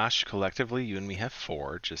 So Josh, collectively, you and me have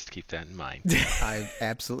 4. Just keep that in mind. I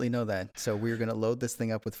absolutely know that. So we're gonna load this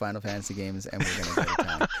thing up with Final Fantasy games, and we're gonna go to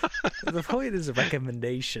town. The point is a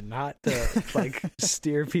recommendation, not to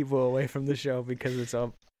steer people away from the show because it's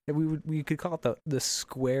we could call it the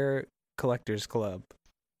Square Collectors Club.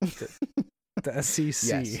 The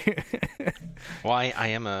SCC. Yes. Well, I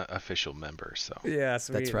am an official member, so yes,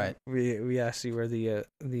 that's right. We actually were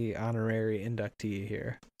the honorary inductee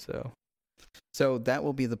here, so that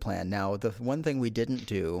will be the plan. Now, the one thing we didn't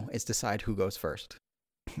do is decide who goes first.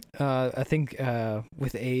 I think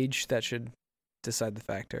with age, that should decide the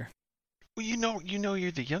factor. Well, you know,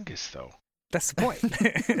 you're the youngest, though. That's the point.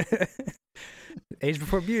 Age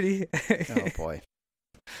before beauty. Oh boy.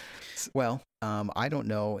 Well, I don't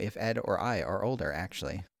know if Ed or I are older,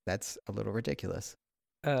 actually. That's a little ridiculous.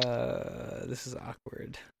 This is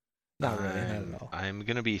awkward. Not really, not at all. I'm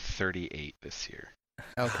going to be 38 this year.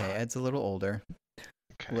 Okay, Ed's a little older.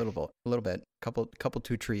 Okay. A little bit. Couple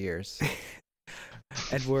 2-3 years.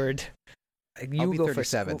 Edward, I'll be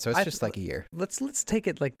 37, so it's just like a year. Let's take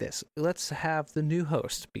it like this. Let's have the new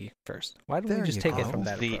host be first. Why don't we just take it from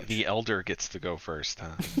that approach? The elder gets to go first,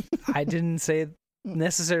 huh? I didn't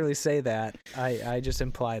necessarily say that. I just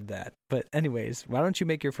implied that. But anyways, why don't you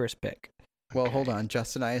make your first pick? Well, hold on,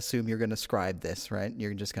 Justin. I assume you're going to scribe this, right?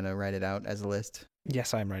 You're just going to write it out as a list.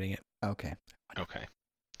 Yes, I'm writing it. Okay. Okay.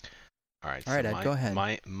 All right. All right, Ed, go ahead.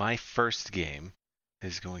 My first game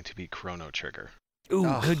is going to be Chrono Trigger. Ooh,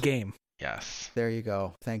 Oh. good game. Yes. There you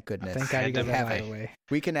go. Thank goodness. Thank God you got that have out it. of the way.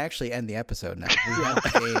 We can actually end the episode now. We have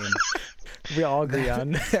the game We all agree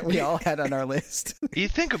on. that we all had on our list. You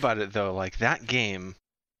think about it though, like that game,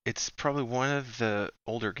 it's probably one of the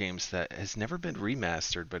older games that has never been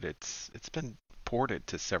remastered, but it's been ported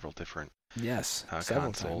to several different Yes, several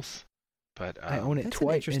consoles. times. But I own it That's an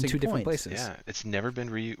twice in interesting 2 different point. places. yeah, it's never been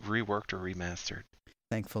reworked or remastered.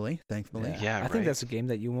 Thankfully. Yeah, I think right. that's a game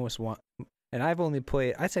that you almost want. And I've only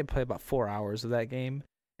played, I'd say play about 4 hours of that game.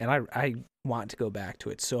 And I want to go back to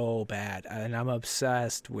it so bad. And I'm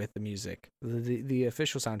obsessed with the music. The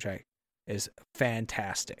official soundtrack is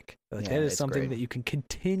fantastic. Like, Yeah, that is it's something great. that you can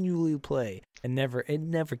continually play and it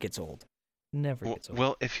never gets old. Never gets old.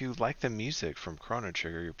 Well, if you like the music from Chrono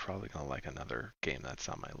Trigger, you're probably gonna like another game that's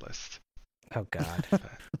on my list. Oh God.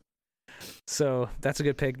 So that's a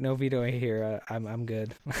good pick. No veto here. I'm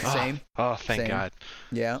good. Same. Oh, thank Same. God.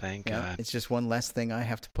 Yeah. Thank yeah. God. It's just one less thing I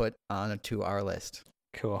have to put on to our list.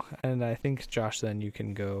 Cool. And I think Josh, then you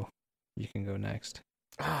can go next.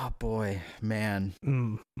 Oh boy, man.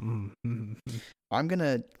 Mm. I'm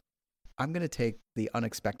gonna take the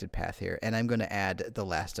unexpected path here, and I'm gonna add The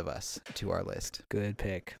Last of Us to our list. Good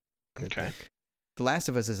pick. Good Okay. pick. The Last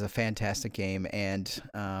of Us is a fantastic game, and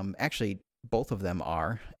actually both of them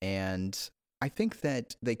are. And I think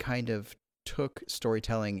that they kind of took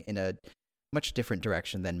storytelling in a much different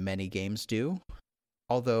direction than many games do.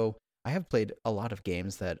 Although I have played a lot of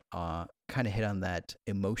games that kind of hit on that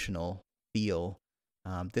emotional feel.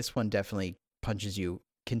 This one definitely punches you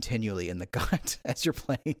continually in the gut as you're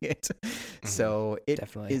playing it. So it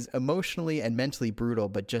Definitely. is emotionally and mentally brutal,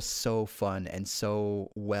 but just so fun and so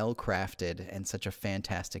well crafted and such a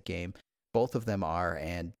fantastic game. Both of them are,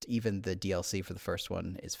 and even the DLC for the first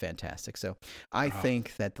one is fantastic. So I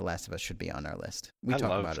think that The Last of Us should be on our list. We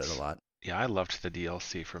talk about it a lot. Yeah, I loved the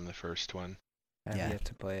DLC from the first one. I have Yeah. yet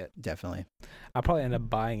to play it. Definitely. I'll probably end up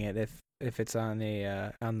buying it if it's on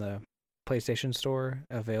the PlayStation Store,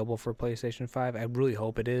 available for PlayStation 5. I really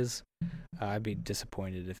hope it is. I'd be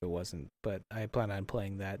disappointed if it wasn't, but I plan on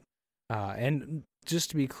playing that. And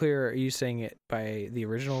just to be clear, are you saying it by the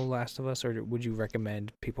original Last of Us, or would you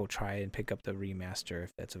recommend people try and pick up the remaster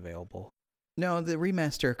if that's available? No, the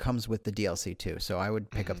remaster comes with the DLC too, so I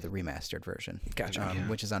would pick up the remastered version. Gotcha. Yeah.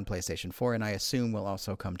 Which is on PlayStation 4, and I assume will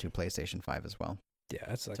also come to PlayStation 5 as well.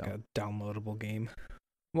 Yeah, it's like So- a downloadable game.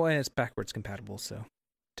 Well, and it's backwards compatible, so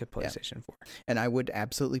to PlayStation 4. And I would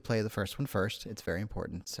absolutely play the first one first. It's very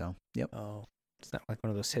important. So, yep. Oh, it's not like one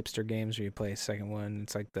of those hipster games where you play a second one.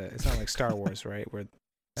 It's not like Star Wars, right? Where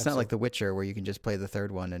It's not like The Witcher where you can just play the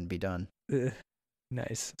third one and be done.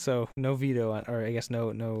 Nice. So no veto on, or I guess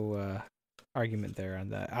no argument there on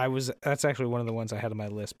that. That's actually one of the ones I had on my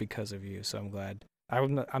list because of you. So I'm glad.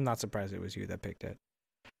 I'm not surprised it was you that picked it.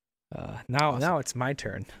 Now it's my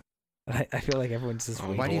turn. I feel like everyone's just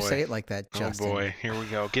waiting. Why do you boy. say it like that, Justin? Oh boy, here we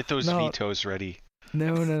go. Get those No. vetoes ready.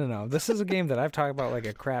 No. This is a game that I've talked about like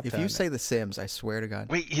a crap If ton. you say The Sims, I swear to God.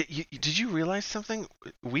 Wait, did you realize something?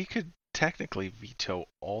 We could technically veto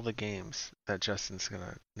all the games that Justin's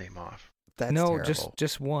gonna name off. That's no, terrible.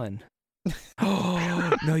 just one.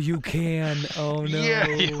 Oh no, you can. Oh no. Yeah,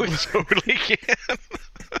 you totally can.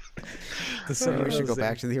 So we should go Amazing.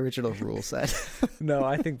 back to the original rule set. No,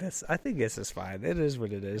 I think this is fine. It is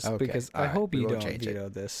what it is. Okay, Because all I right, hope we you won't don't change it. veto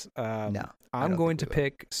this. No, I I'm don't going to think we will.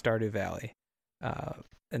 pick Stardew Valley.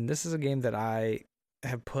 And this is a game that I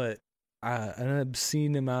have put an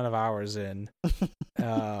obscene amount of hours in.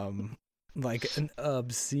 Like an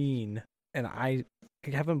obscene. And I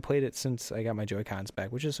haven't played it since I got my Joy-Cons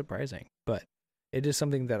back, which is surprising. But it is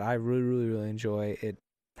something that I really, really, really enjoy. It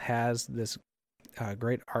has this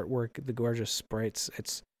great artwork, the gorgeous sprites.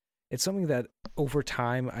 It's something that over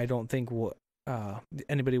time I don't think will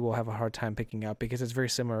anybody will have a hard time picking up because it's very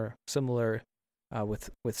similar with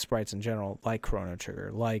sprites in general, like Chrono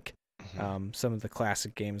Trigger, like some of the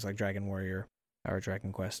classic games like Dragon Warrior or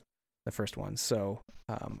Dragon Quest, the first one. So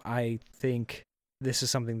I think this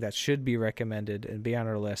is something that should be recommended and be on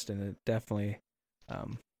our list, and it definitely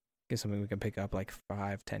is something we can pick up like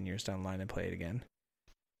 5-10 years down the line and play it again.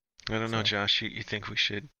 I don't know, So- Josh. You think we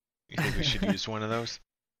should? You think we should use one of those?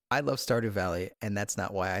 I love Stardew Valley, and that's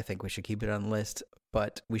not why I think we should keep it on the list.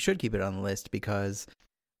 But we should keep it on the list because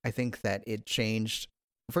I think that it changed.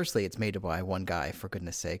 Firstly, it's made by one guy, for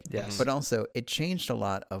goodness sake. Yes. But also, it changed a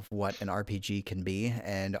lot of what an RPG can be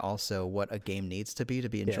and also what a game needs to be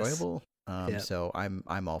Yes. enjoyable. Yep. So I'm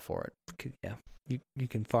all for it. Yeah, you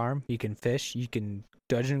can farm, you can fish, you can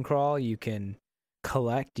dungeon crawl, you can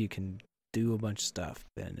collect, you can do a bunch of stuff,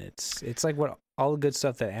 and it's like what all the good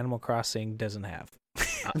stuff that Animal Crossing doesn't have.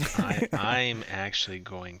 I'm actually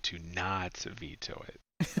going to not veto it.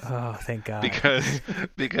 Oh, thank God.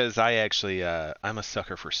 Because I actually I'm a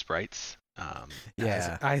sucker for sprites.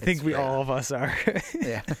 Yeah, I think it's we great. all of us are.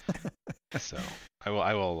 Yeah. So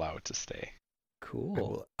I will allow it to stay.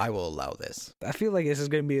 Cool. I will allow this. I feel like this is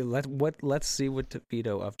going to be let's see what the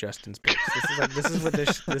veto of Justin's picks. This is what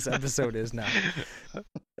this episode is now.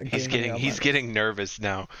 He's getting nervous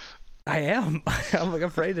now. I am. I'm like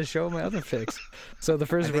afraid to show my other picks. So the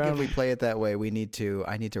first I think round, if we play it that way, I need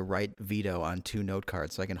to write veto on 2 note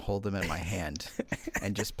cards so I can hold them in my hand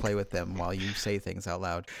and just play with them while you say things out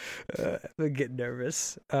loud. I get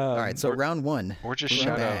nervous. All right, so round 1. Or just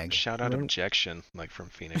shout out objection, like from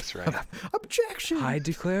Phoenix, right? Objection! I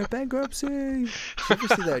declare bankruptcy. Did you ever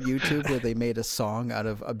see that YouTube where they made a song out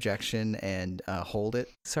of objection and hold it?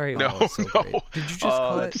 Sorry. No, Oh, so no. great. Did you just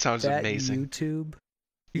call that it sounds that amazing. YouTube?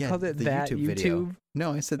 You Yeah, called it the that YouTube YouTube? video.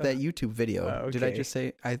 No, I said that YouTube video. Did I okay. just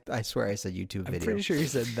say? I swear I said YouTube I'm video. pretty sure you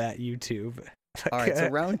said that YouTube. All right, so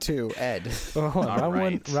round 2, Ed. Well, hold on. All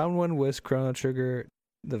right. Round one was Chrono Trigger,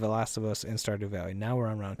 The Last of Us, and Stardew Valley. Now we're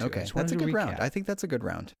on round 2. Okay, that's a good round. I think that's a good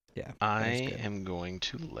round. Yeah. I am going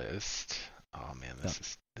to list. Oh man,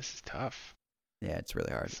 this is tough. Yeah, it's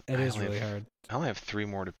really hard. It is really hard. I only have 3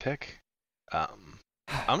 more to pick. I'm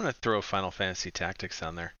gonna throw Final Fantasy Tactics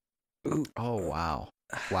on there. Ooh. Oh wow,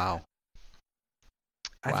 wow.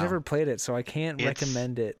 I've Wow. never played it, so I can't It's-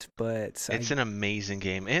 recommend it. But It's an amazing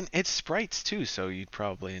game, and it's sprites too, so you'd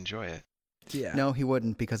probably enjoy it. yeah. No, he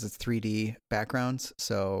wouldn't because it's 3D backgrounds,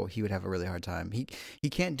 so he would have a really hard time. He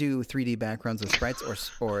can't do 3D backgrounds with sprites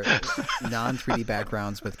or non 3D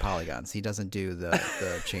backgrounds with polygons. He doesn't do the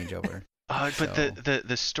changeover. But So-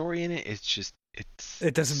 the story in it is just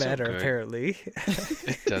It doesn't so matter good. apparently.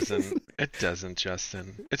 It doesn't,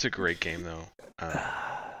 Justin. It's a great game though,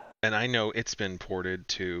 and I know it's been ported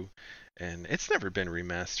too, and it's never been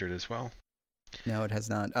remastered as well. No, it has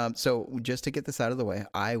not. So just to get this out of the way,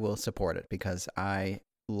 I will support it because I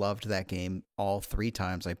loved that game all 3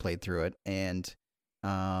 times I played through it, and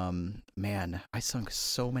man, I sunk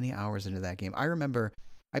so many hours into that game. I remember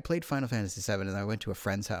I played Final Fantasy VII, and I went to a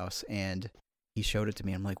friend's house, and he showed it to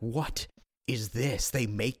me. I'm like, what is this? They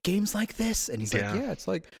make games like this? And he's like, yeah, it's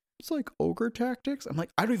like Ogre Tactics. I'm like,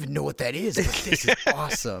 I don't even know what that is, but this is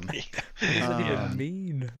awesome. What does that even Um,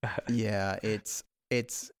 mean? Yeah, it's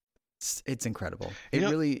incredible. You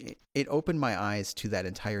know- It opened my eyes to that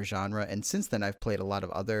entire genre, and since then I've played a lot of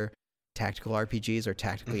other tactical RPGs or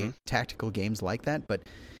tactical games like that, but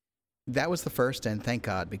that was the first, and thank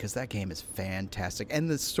God, because that game is fantastic and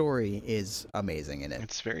the story is amazing in it.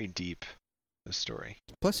 It's very deep, the story.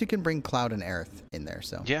 Plus you can bring Cloud and Aerith in there,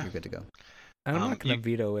 so Yeah. you're good to go. I'm not going you- to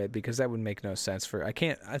veto it because that would make no sense for. I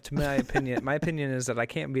can't. To my opinion, my opinion is that I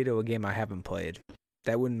can't veto a game I haven't played.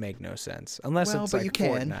 That wouldn't make no sense unless Well, it's but like you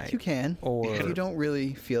can. Fortnite You can. or If you don't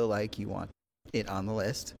really feel like you want it on the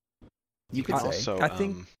list, you could can say. also I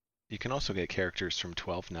think- you can also get characters from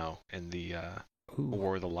 12 now in the Ooh.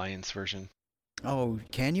 War of the Lions version. Oh,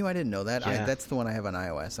 can you? I didn't know that. Yeah. That's the one I have on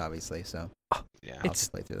iOS, obviously, so Yeah, I'll It's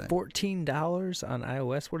just play through that. $14 on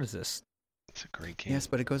iOS. What is this? it's a great game. Yes,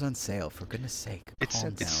 but it goes on sale. For goodness sake, calm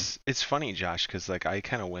down. It's funny, Josh, because like I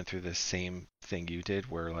kind of went through the same thing you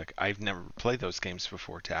did, where like I've never played those games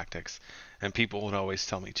before, Tactics, and people would always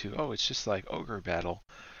tell me too, oh, it's just like Ogre Battle.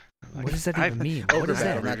 I'm like, What does that even I've- mean? Ogre What is Battle,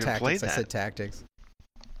 that? Never not even played tactics. I that. said tactics.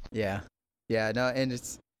 Yeah, no, and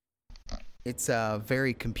it's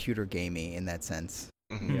very computer gamey in that sense.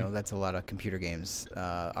 Mhm. You know, that's a lot of computer games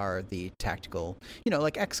are the tactical. You know,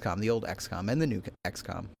 like XCOM, the old XCOM, and the new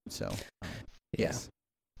XCOM. So, yes,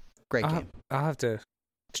 great game. I'll have to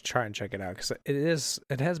try and check it out because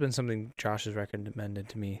it has been something Josh has recommended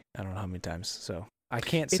to me. I don't know how many times, so I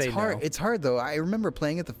can't say It's hard. no. It's hard though. I remember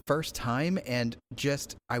playing it the first time, and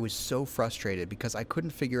I was so frustrated because I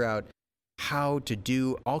couldn't figure out how to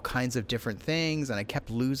do all kinds of different things, and I kept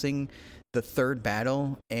losing the third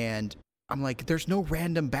battle, and I'm like, there's no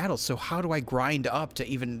random battles, so how do I grind up to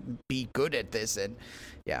even be good at this? And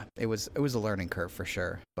yeah, it was a learning curve for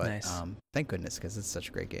sure. But Nice. Thank goodness, because it's such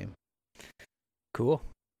a great game. Cool.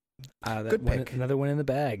 Good pick. Another one in the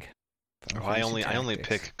bag. Well, Final I only Fantasy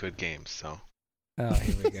pick good games, so. Oh,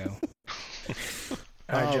 here we go.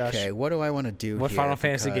 All right, Josh. Okay, what do I want to do? What here? Final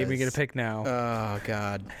Fantasy game are you gonna Because- pick now? Oh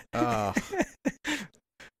God. Oh.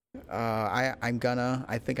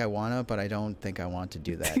 I think I wanna, but I don't think I want to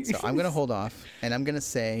do that. So I'm gonna hold off, and I'm gonna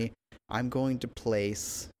say I'm going to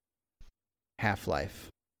place Half-Life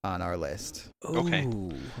on our list Okay.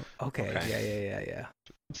 Ooh, okay. Okay. Yeah.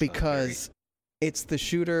 because it's the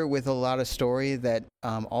shooter with a lot of story that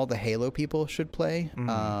all the Halo people should play.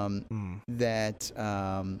 No,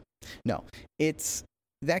 it's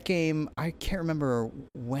that game. I can't remember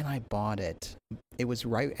when I bought it. It was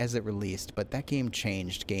right as it released, but that game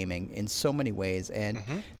changed gaming in so many ways, and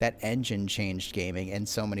that engine changed gaming in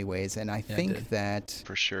so many ways. And I think that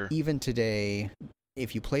for sure, even today,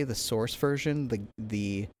 if you play the Source version,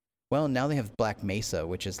 well, now they have Black Mesa,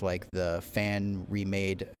 which is like the fan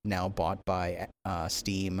remade, now bought by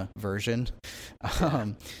Steam version.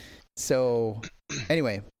 So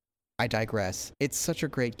anyway, I digress. It's such a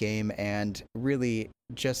great game, and really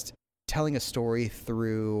just telling a story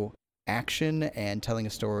through action and telling a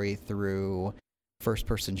story through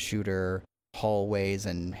first-person shooter hallways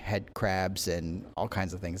and head crabs and all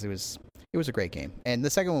kinds of things. It was a great game, and the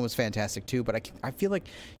second one was fantastic too. But I feel like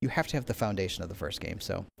you have to have the foundation of the first game.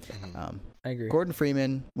 So, I agree. Gordon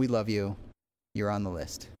Freeman, we love you. You're on the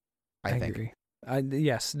list. I think. Agree.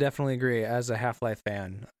 Yes, definitely agree. As a Half-Life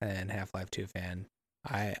fan and Half-Life 2 fan,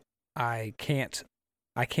 I can't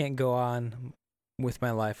go on with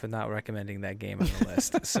my life without recommending that game on the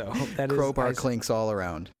list. So that crowbar clinks all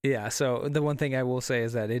around. Yeah. So the one thing I will say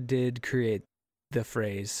is that it did create the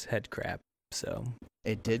phrase head crab. So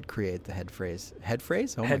it did create the head phrase. Head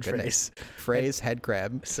phrase? Oh my head goodness. Phrase head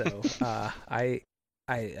crab. So I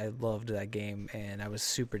loved that game, and I was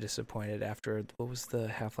super disappointed after, what was the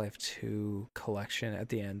Half-Life 2 collection at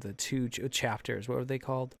the end? The two chapters. What were they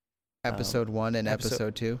called? Episode 1 and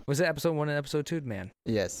episode 2. Was it episode 1 and episode 2? Man.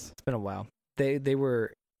 Yes. It's been a while. They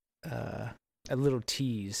were a little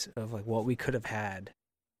tease of like what we could have had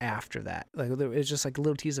after that. Like it was just like a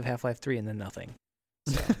little tease of Half-Life 3 and then nothing.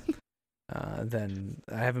 So then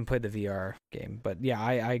I haven't played the VR game, but yeah,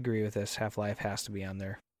 I agree with this. Half-Life has to be on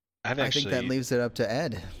there. I think that leaves it up to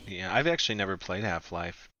Ed. Yeah, I've actually never played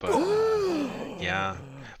Half-Life, but yeah,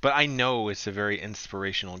 but I know it's a very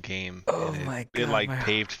inspirational game. Oh my god! It like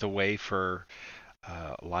paved the way for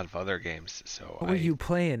a lot of other games. So what were you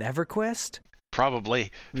playing? EverQuest?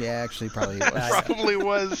 Probably. Yeah, actually, probably was. Probably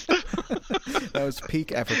was. That was peak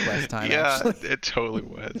EverQuest time. Yeah, actually. It totally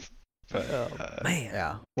was. But, man.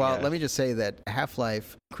 Yeah. Well, let me just say that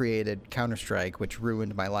Half-Life created Counter-Strike, which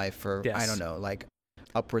ruined my life for I don't know, like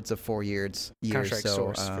upwards of 4 years. Counter-Strike so,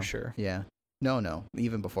 Source for sure. Yeah. No,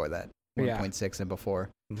 even before that. 1.6 and before.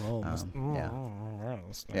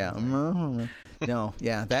 Yeah. No,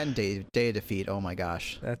 yeah, that and Day of Defeat. Oh my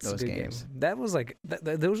gosh, that's those a good games. Game. That was like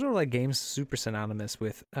those were like games super synonymous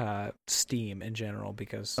with Steam in general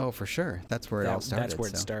because for sure, that's where it all started. That's where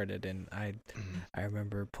it started, and I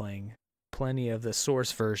remember playing plenty of the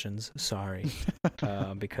Source versions. Sorry,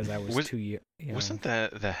 because I was too young. Wasn't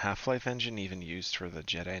the Half-Life engine even used for the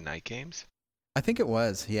Jedi Knight games? I think it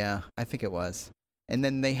was. Yeah, I think it was. And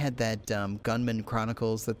then they had that Gunman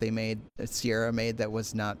Chronicles that they made, Sierra made, that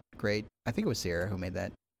was not great. I think it was Sierra who made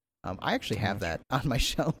that. I actually have that on my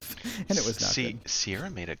shelf, and it was not good. Sierra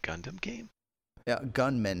made a Gundam game? Yeah,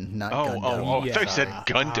 Gunman, not Gundam. Oh, I thought you said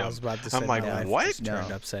Gundam. I was about to say I'm like, what? Just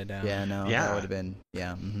turned upside down. Yeah, no, that would have been,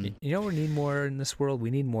 You know what we need more in this world? We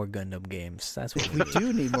need more Gundam games. That's what we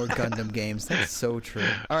do need more Gundam games. That's so true.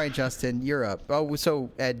 All right, Justin, you're up. Oh, so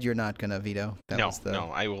Ed, you're not going to veto?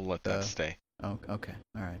 No, I will let that stay. Oh, okay.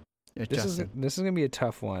 All right. This is going to be a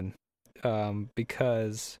tough one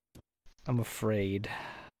because I'm afraid.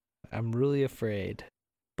 I'm really afraid.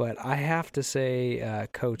 But I have to say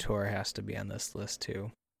KOTOR has to be on this list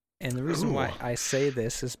too. And the reason why I say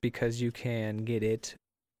this is because you can get it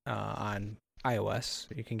on iOS.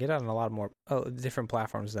 You can get it on a lot more different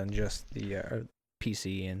platforms than just the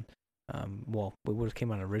PC. And, it would have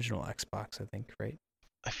came on original Xbox, I think, right?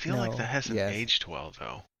 I feel like that hasn't aged well,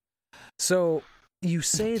 though. So you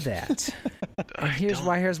say that. And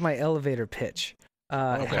here's my elevator pitch.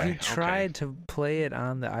 Have you tried to play it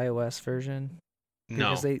on the iOS version?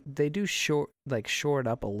 Because they do short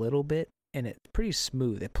up a little bit, and it's pretty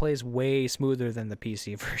smooth. It plays way smoother than the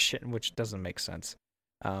PC version, which doesn't make sense.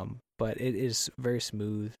 But it is very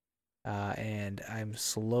smooth, and I'm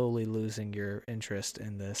slowly losing your interest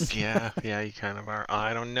in this. Yeah, you kind of are.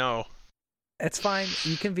 I don't know. It's fine.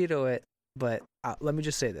 You can veto it, but let me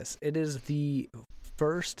just say this. It is the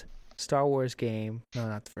first Star Wars game. No,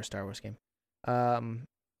 not the first Star Wars game.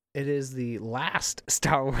 It is the last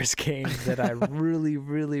Star Wars game that I really,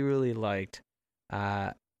 really, really liked.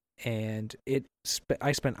 And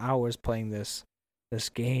I spent hours playing this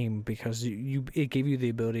game because it gave you the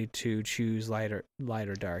ability to choose light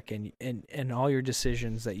or dark, and all your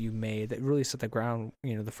decisions that you made that really set the ground,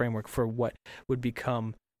 the framework for what would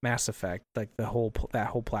become Mass Effect, like that whole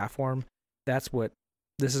platform. That's what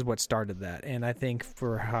this is what started that. And I think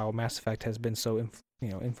for how Mass Effect has been so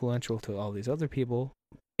influential to all these other people,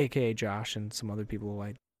 aka Josh and some other people,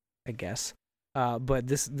 I guess. But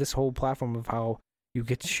this whole platform of how you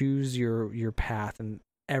get to choose your path, and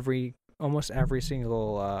almost every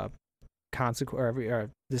single consequence, or every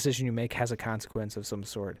decision you make has a consequence of some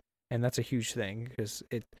sort, and that's a huge thing because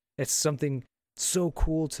it's something so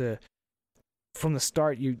cool to. From the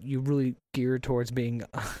start, you really gear towards being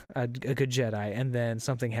a good Jedi, and then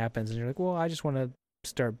something happens, and you're like, well, I just want to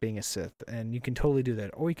start being a Sith, and you can totally do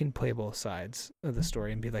that, or you can play both sides of the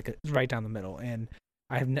story and be like right down the middle. And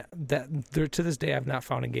I have to this day, I've not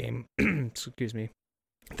found a game, excuse me,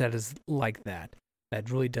 that is like that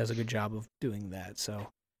really does a good job of doing that. So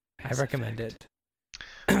I recommend it.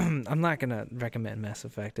 I'm not gonna recommend Mass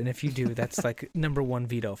Effect, and if you do, that's like number one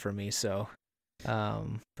veto for me. So.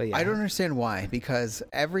 But yeah. I don't understand why, because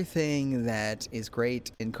everything that is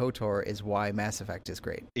great in KOTOR is why Mass Effect is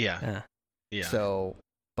great. Yeah. So,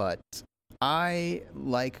 but I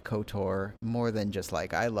like KOTOR more than just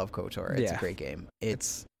I love KOTOR. It's a great game.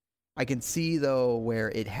 I can see though where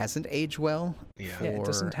it hasn't aged well. Yeah, it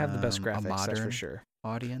doesn't have the best graphics, that's for sure.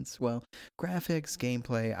 Audience. Well, graphics,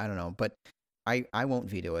 gameplay, I don't know, but I won't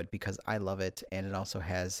veto it because I love it, and it also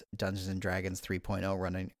has Dungeons and Dragons 3.0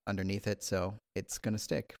 running underneath it, so it's gonna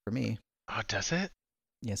stick for me. Oh, does it?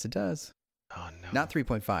 Yes, it does. Oh no. Not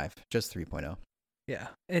 3.5, just 3.0. Yeah,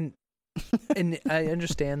 and I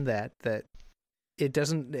understand that it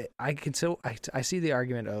doesn't. I see the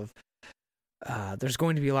argument of there's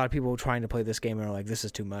going to be a lot of people trying to play this game and are like, this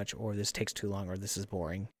is too much, or this takes too long, or this is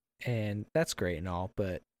boring, and that's great and all,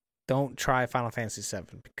 but. Don't try Final Fantasy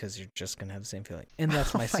VII because you're just gonna have the same feeling, and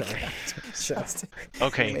that's my story.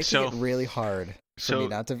 Okay, so it really hard for me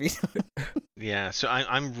not to veto. Yeah, so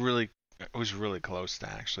I was really close to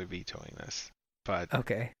actually vetoing this, but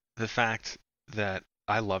okay, the fact that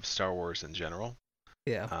I love Star Wars in general,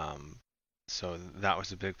 yeah, so that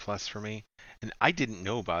was a big plus for me, and I didn't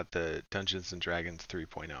know about the Dungeons and Dragons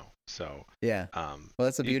 3.0. So yeah, well,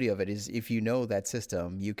 that's the beauty of it is if you know that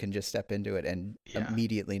system, you can just step into it and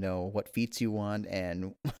immediately know what feats you want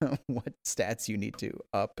and what stats you need to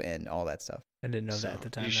up and all that stuff. I didn't know that at the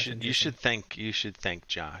time. You should thank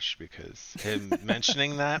Josh because him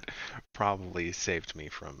mentioning that probably saved me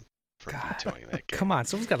from vetoing that game. Come on,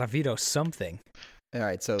 someone's got to veto something. All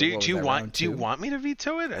right, so do you want me to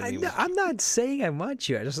veto it? I'm not saying I want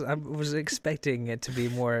you. I was expecting it to be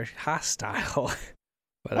more hostile.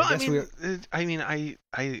 But well,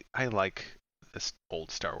 I like this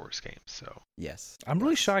old Star Wars game, so yes. I'm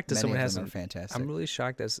really shocked that someone hasn't. Fantastic. I'm really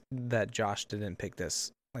shocked that Josh didn't pick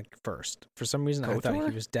this first. For some reason, KOTOR? I thought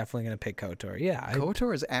he was definitely going to pick KOTOR. Yeah,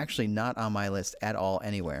 KOTOR is actually not on my list at all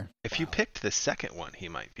anywhere. If you picked the second one, he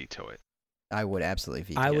might veto it. I would absolutely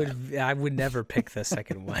veto it. I would never pick the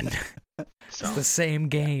second one. It's the same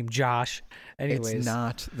game, Josh. Anyways, it's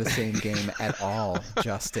not the same game at all,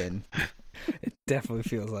 Justin. It definitely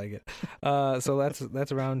feels like it. So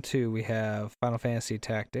that's round 2. We have Final Fantasy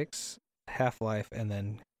Tactics, Half-Life, and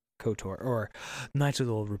then KOTOR, or Knights of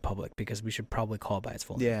the Old Republic, because we should probably call it by its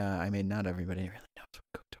full name. Yeah, I mean, not everybody really knows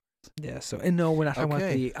what KOTOR is. Yeah, so, and no, we're not talking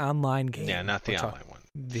about the online game. Yeah, not the online one.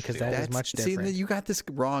 Because that is much different. See, you got this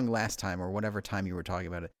wrong last time, or whatever time you were talking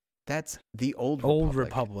about it. That's the Old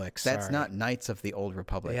Republic. That's not Knights of the Old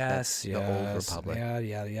Republic. That's the Old Republic.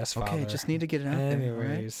 Yes, Father. Okay, just need to get it out there,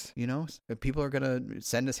 right? You know, people are going to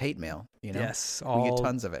send us hate mail, you know? Yes. We get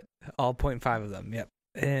tons of it. All 0.5 of them, yep.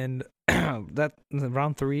 And that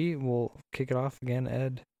round 3, we'll kick it off again.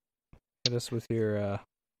 Ed, hit us with your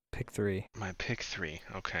pick 3. My pick 3,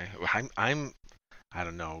 okay. I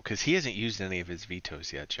don't know, because he hasn't used any of his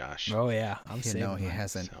vetoes yet, Josh. Oh yeah, No, he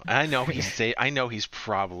hasn't. So, I know he's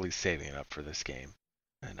probably saving it up for this game,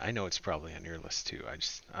 and I know it's probably on your list too. I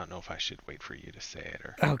don't know if I should wait for you to say it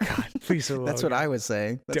or. Oh God, please! That's what I was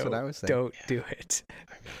saying. Don't do it.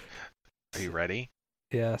 Are you ready?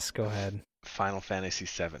 Yes, go ahead. Final Fantasy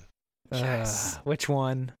VII. Yes. Which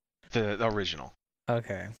one? The original.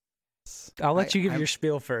 Okay. I'll let you give your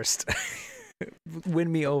spiel first. Win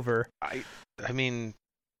me over. I mean,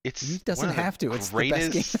 it's he doesn't one of the have to. It's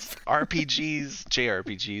greatest the best game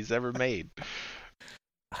JRPGs ever made.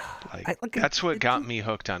 That's what got me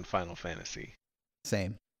hooked on Final Fantasy.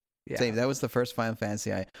 Same. Yeah. Same. That was the first Final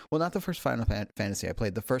Fantasy not the first Final Fantasy I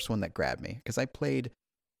played. The first one that grabbed me, because I played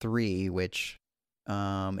 3, which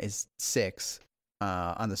is 6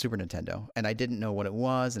 on the Super Nintendo, and I didn't know what it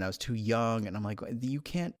was, and I was too young, and I'm like, you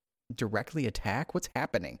can't directly attack? What's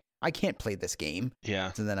happening? I can't play this game.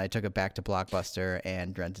 Yeah. So then I took it back to Blockbuster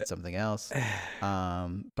and rented something else.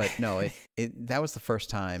 But no, that was the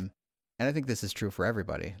first time, and I think this is true for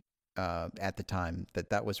everybody. at the time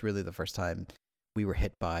that was really the first time we were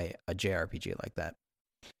hit by a JRPG like that.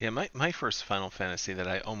 Yeah, my first Final Fantasy that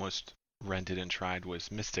I almost rented and tried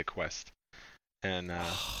was Mystic Quest. And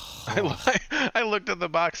I looked at the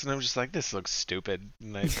box and I'm just like, this looks stupid.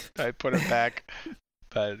 And I put it back.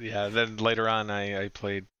 But yeah, then later on I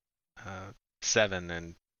played 7,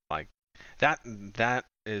 and like that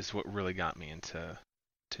is what really got me into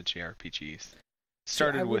JRPGs.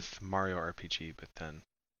 Started with Mario RPG, but then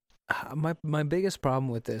my biggest problem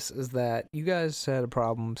with this is that you guys had a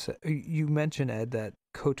problem. You mentioned, Ed, that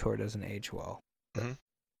KOTOR doesn't age well,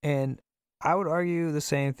 and I would argue the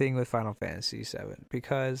same thing with Final Fantasy VII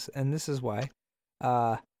because, and this is why,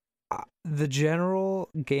 the general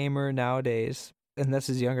gamer nowadays, and this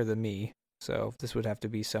is younger than me, so this would have to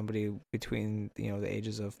be somebody between the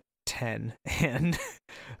ages of 10 and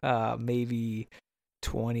maybe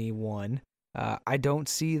 21. I don't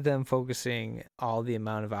see them focusing all the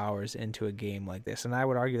amount of hours into a game like this, and I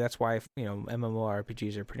would argue that's why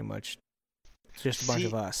MMORPGs are pretty much just a bunch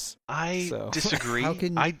of us. I disagree.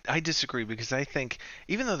 I disagree because I think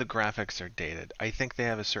even though the graphics are dated, I think they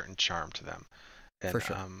have a certain charm to them. And, for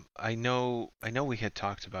sure. I know we had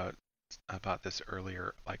talked about this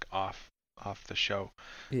earlier, like off the show.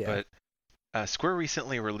 Yeah. But Square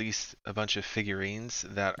recently released a bunch of figurines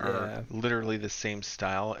that are literally the same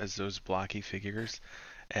style as those blocky figures,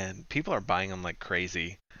 and people are buying them like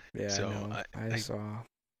crazy. Yeah, so I saw.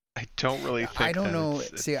 I don't really think. I don't know.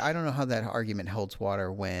 See, I don't know how that argument holds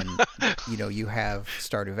water when you have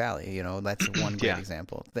Stardew Valley. That's one great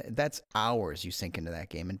example. That's hours you sink into that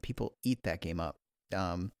game, and people eat that game up.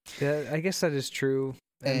 Yeah, I guess that is true.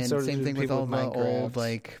 And so same thing with all the old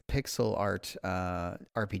Minecraft. pixel art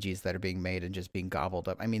RPGs that are being made and just being gobbled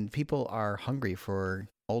up. I mean, people are hungry for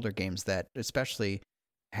older games that especially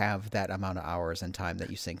have that amount of hours and time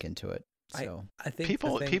that you sink into it. So I think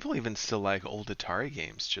people even still like old Atari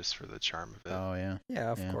games just for the charm of it. Oh yeah.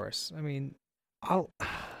 Yeah, of course. I mean, and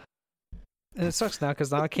it sucks now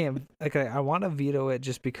because now I can't. Like, I want to veto it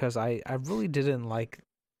just because I really didn't like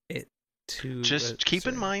it. Just keep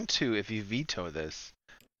in mind too, if you veto this,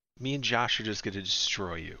 me and Josh are just going to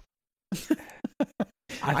destroy you.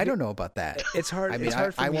 I don't know about that. It's hard. I mean,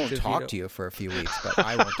 I won't talk to you for a few weeks, but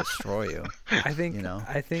I won't destroy you. I think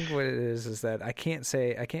I think what it is that I can't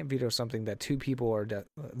veto something that two people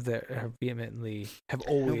that have vehemently have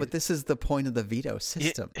always. No, but this is the point of the veto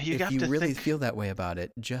system. If you really feel that way about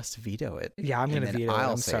it, just veto it. Yeah, I'm going to veto it.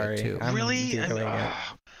 I'm sorry. Too. Really?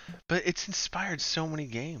 But it's inspired so many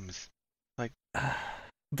games. Like,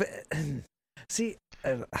 but see.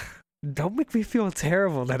 Don't make me feel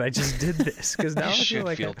terrible that I just did this, because now you I feel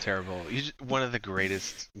like feel terrible. One of the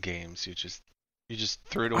greatest games. You just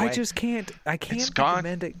threw it away. I just can't. I can't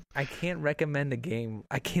recommend it. I can't recommend a game.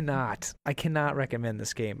 I cannot recommend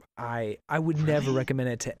this game. I would never recommend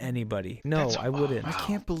it to anybody. No, I wouldn't. I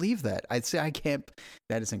can't believe that. I'd say I can't.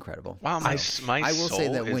 That is incredible. Wow, my I will soul say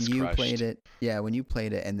that when you crushed. played it, when you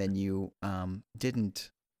played it and then you didn't.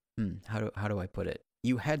 How do I put it?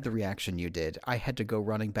 You had the reaction you did. I had to go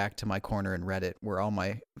running back to my corner in Reddit where all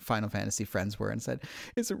my Final Fantasy friends were and said,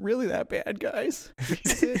 "Is it really that bad, guys?"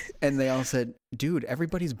 And they all said, "Dude,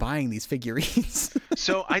 everybody's buying these figurines."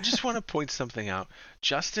 So I just want to point something out.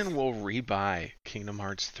 Justin will rebuy Kingdom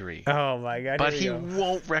Hearts 3. Oh my god! But he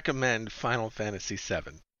won't recommend Final Fantasy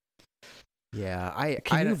 7. Yeah,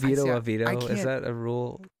 Can you veto a veto? Is that a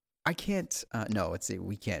rule? I can't. No,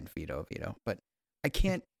 we can't veto a veto. But I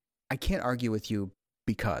can't argue with you.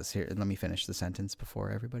 Because here, let me finish the sentence before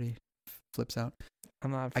everybody flips out.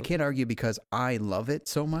 I can't argue because I love it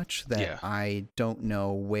so much that I don't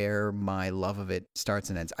know where my love of it starts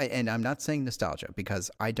and ends. And I'm not saying nostalgia because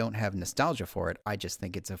I don't have nostalgia for it. I just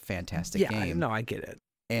think it's a fantastic game. No, I get it.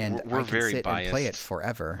 And I can very sit biased. and play it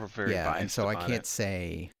forever. We're very biased and so I can't it.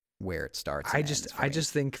 say where it starts. I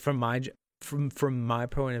just think from my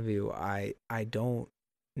point of view, I don't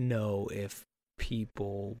know if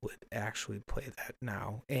people would actually play that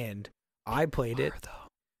now, and I played it.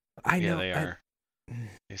 I know they are.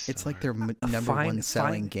 It's like their number one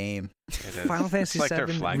selling game. Final Fantasy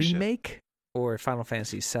VII remake or Final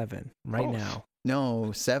Fantasy VII now?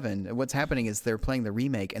 No, 7. What's happening is they're playing the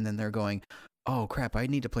remake, and then they're going, "Oh crap, I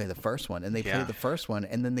need to play the first one." And they play the first one,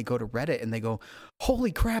 and then they go to Reddit and they go,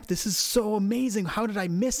 "Holy crap, this is so amazing! How did I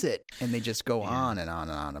miss it?" And they just go on and on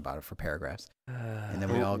and on about it for paragraphs. And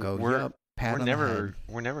then we all go, "Yep." We're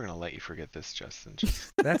never gonna let you forget this, Justin.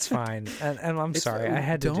 That's fine, and I'm sorry I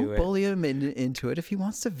had to do it. Don't bully him into it if he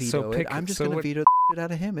wants to veto it. I'm just gonna veto the shit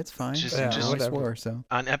out of him. It's fine. Just swore, so.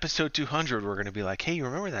 On episode 200, we're gonna be like, "Hey, you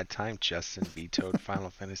remember that time Justin vetoed Final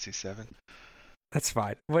Fantasy VII?" That's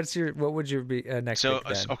fine. What would your be next So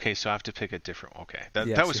pick then? okay, so I have to pick a different. Okay, that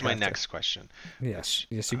Yes, that was you my have to. next question. Yes,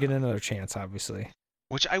 you get another chance, obviously.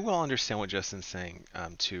 Which I will understand what Justin's saying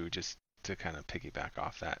too, just to kind of piggyback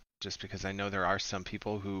off that, just because I know there are some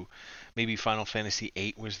people who maybe Final Fantasy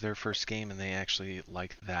VIII was their first game and they actually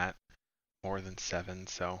like that more than 7.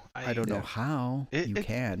 So I don't know how you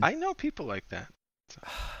can. I know people like that. So.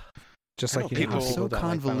 Just I like know you know people- people So that like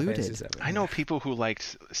Final convoluted. Fantasy VII. I know people who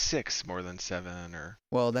liked 6 more than 7, or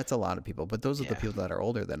Well, that's a lot of people, but those are the Yeah. people that are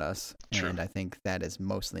older than us, True. and I think that is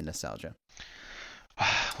mostly nostalgia.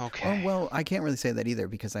 okay. Oh, well, I can't really say that either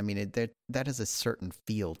because I mean that has a certain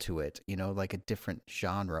feel to it, like a different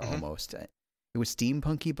genre Mhm. almost. It was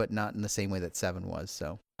steampunky, but not in the same way that 7 was.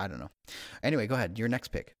 So I don't know. Anyway, go ahead. Your next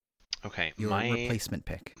pick. Okay, Your my replacement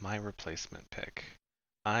pick. my replacement pick.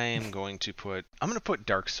 I'm going to put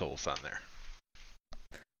Dark Souls on there.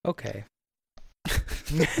 Okay.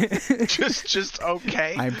 just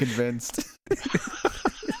okay. I'm convinced.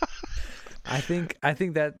 I think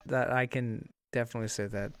that I can definitely say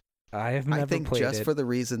that I have never I think played just it. for the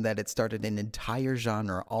reason that it started an entire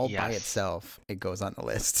genre all by Yes. itself, it goes on the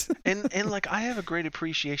list. and like I have a great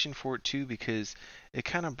appreciation for it too, because it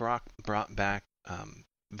kind of brought back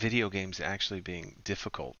video games actually being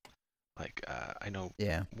difficult. Like I know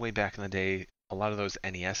Yeah, way back in the day, a lot of those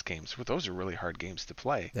NES games, those are really hard games to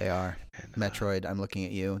play. they are. And, Metroid, I'm looking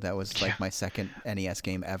at you. That was like Yeah. my second NES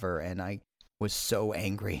game ever, and I was so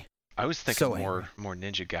angry. I was thinking so more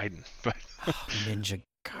angry. Ninja Gaiden, but Ninja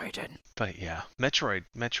Gaiden. but yeah,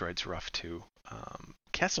 Metroid's rough too.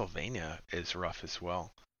 Castlevania is rough as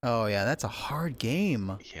well. Oh yeah, that's a hard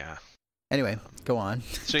game. Yeah. Anyway, go on.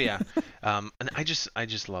 So yeah, and I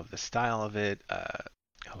just love the style of it.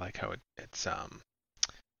 I like how it's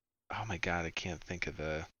oh my god, I can't think of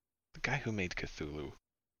the guy who made Cthulhu.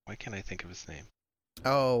 Why can't I think of his name?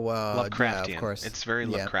 Oh, Lovecraftian. Yeah, of course. It's very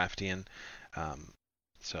Yeah. Lovecraftian.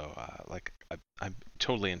 So like I'm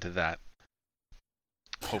totally into that.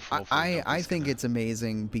 Hopefully I think it's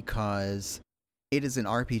amazing because it is an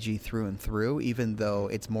RPG through and through, even though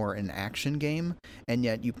it's more an action game, and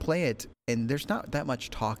yet you play it and there's not that much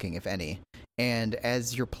talking, if any. And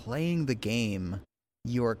as you're playing the game,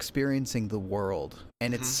 you're experiencing the world,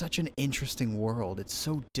 and it's Mhm. such an interesting world. It's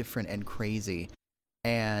so different and crazy,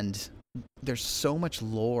 and there's so much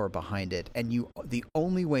lore behind it, and the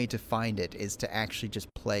only way to find it is to actually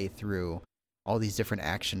just play through all these different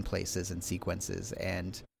action places and sequences.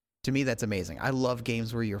 And to me, that's amazing. I love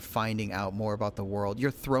games where you're finding out more about the world.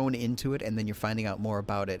 You're thrown into it, and then you're finding out more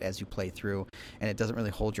about it as you play through, and it doesn't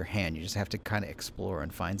really hold your hand. You just have to kind of explore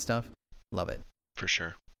and find stuff. Love it. for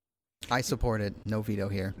sure. I support it. No veto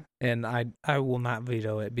here. and I will not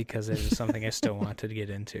veto it because it is something I still want to get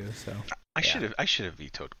into. So I Yeah. should have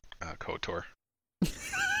vetoed KOTOR.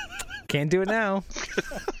 can't do it now.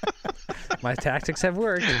 My tactics have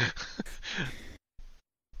worked.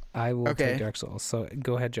 I will Okay. take Dark Souls. So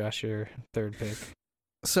go ahead, Josh. Your third pick.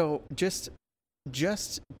 So just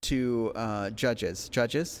to judges,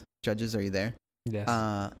 are you there?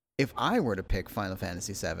 Yes. If I were to pick Final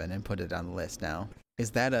Fantasy VII and put it on the list now,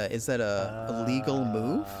 is that a legal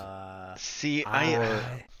move? See,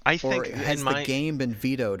 I- I Or think has in the my game been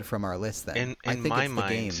vetoed from our list then? I in think my it's the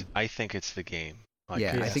game. mind, I think it's the game. Like,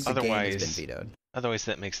 Yeah, I Yes. think the game has otherwise, been vetoed. otherwise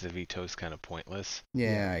that makes the vetoes kind of pointless.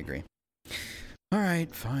 Yeah, I agree. All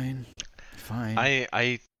right, fine.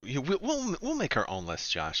 We'll make our own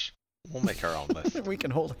list, Josh. We'll make our own list. We can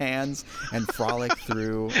hold hands and frolic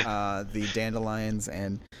through the dandelions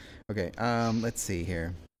and okay. Let's see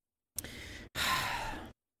here.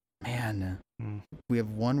 Man, Mm. we have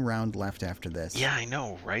one round left after this. Yeah, I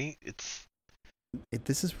know, right?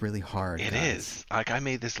 This is really hard. It guys. is. Like I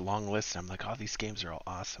made this long list. And I'm like, oh, these games are all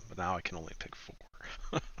awesome, but now I can only pick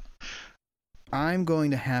 4. I'm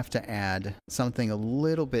going to have to add something a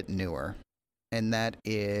little bit newer, and that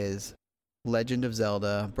is Legend of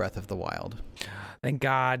Zelda: Breath of the Wild. Thank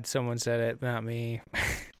God someone said it, not me.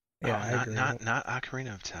 Yeah, I agree. not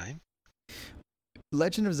Ocarina of Time.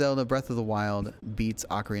 Legend of Zelda: Breath of the Wild beats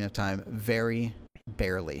Ocarina of Time very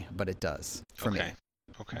barely, but it does for me.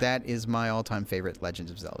 Okay. That is my all-time favorite Legend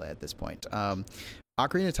of Zelda at this point.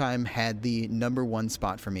 Ocarina of Time had the number one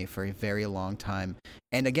spot for me for a very long time,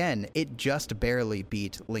 and again, it just barely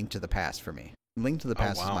beat Link to the Past for me. Link to the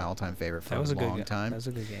Past is my all-time favorite for That was a a long good time. That was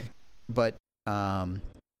a good game. But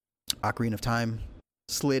Ocarina of Time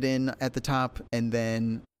slid in at the top, and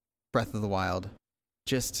then Breath of the Wild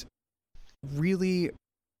just really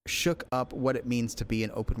shook up what it means to be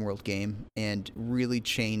an open world game and really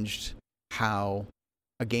changed how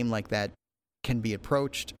a game like that can be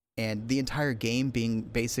approached. And the entire game being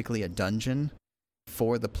basically a dungeon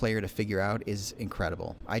for the player to figure out is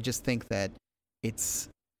incredible. I just think that it's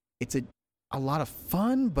a lot of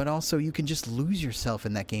fun, but also you can just lose yourself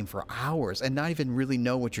in that game for hours and not even really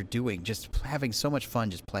know what you're doing, just having so much fun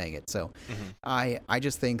just playing it. So I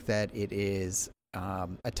just think that it is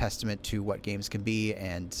a testament to what games can be,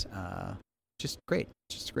 and just great.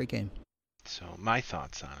 Just a great game. So my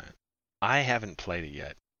thoughts on it. I haven't played it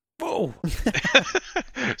yet. Whoa!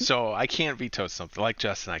 So I can't veto something. Like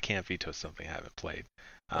Justin, I can't veto something I haven't played.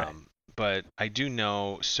 Right. But I do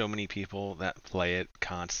know so many people that play it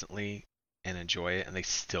constantly and enjoy it, and they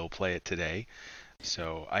still play it today.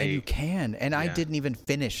 So And you can. And I yeah. didn't even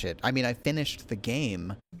finish it. I mean, I finished the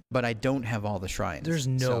game, but I don't have all the shrines. There's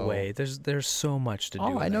no So- way. There's so much to do.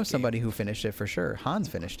 Oh, in I know that somebody who finished it for sure. Hans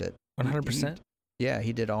finished it. game. 100%. Yeah,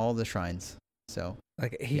 he did all the shrines. So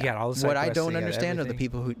Like he yeah. got all the side what I quests, don't he got understand are the everything.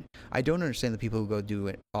 people who go do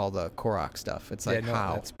it, all the Korok stuff. It's like Yeah, no,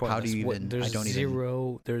 how that's do pointless. you What- even? There's I don't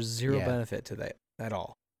zero. There's zero Yeah. benefit to that at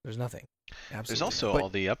all. There's nothing. Absolutely. There's also But- all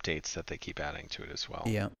the updates that they keep adding to it as well.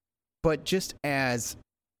 Yeah, but just as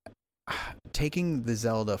taking the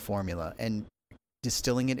Zelda formula and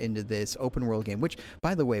distilling it into this open world game, which,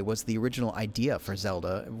 by the way, was the original idea for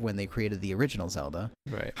Zelda when they created the original Zelda.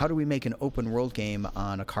 right. How do we make an open world game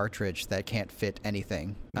on a cartridge that can't fit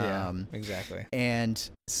anything? Yeah. Exactly. And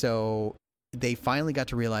so they finally got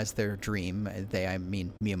to realize their dream. I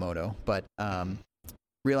mean Miyamoto, but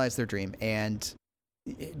realized their dream, and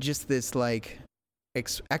just this like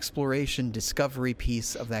exploration, discovery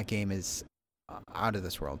piece of that game is out of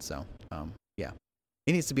this world. So yeah,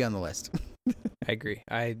 it needs to be on the list. I agree.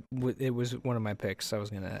 It was one of my picks. I was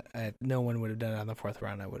gonna. No one would have done it on the fourth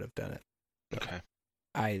round. I would have done it. Okay.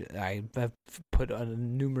 I have put a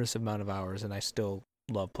numerous amount of hours, and I still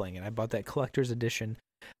love playing it. I bought that collector's edition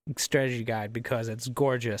strategy guide because it's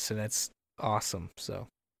gorgeous and it's awesome. So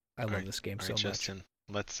I love this game All so right, much. Justin.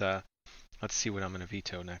 Let's see what I'm gonna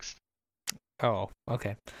veto next. Oh,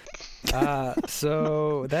 okay.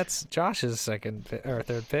 So that's Josh's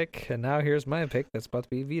third pick, and now here's my pick that's about to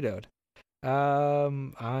be vetoed.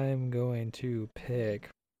 I'm going to pick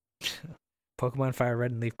Pokemon Fire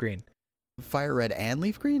Red and Leaf Green. Fire Red and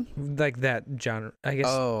Leaf Green? Like that genre, I guess.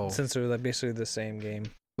 Oh. Since they're like basically the same game.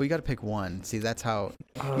 Well, you got to pick one. See, that's how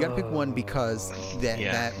you got to pick one, because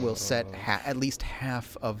that will set at least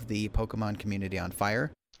half of the Pokemon community on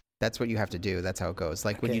fire. That's what you have to do. That's how it goes.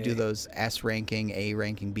 Like when you do Okay. those S ranking, A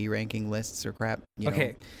ranking, B ranking lists or crap.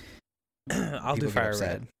 Okay. I'll do people get Fire upset.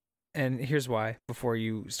 Red. And here's why, before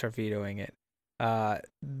you start vetoing it.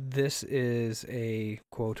 This is a,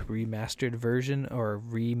 quote, remastered version or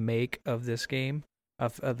remake of this game,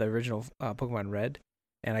 of the original Pokemon Red.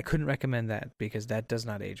 And I couldn't recommend that because that does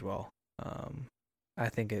not age well. I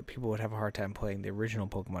think people would have a hard time playing the original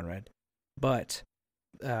Pokemon Red. But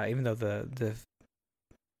even though the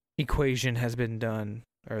equation has been done,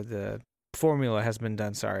 or the formula has been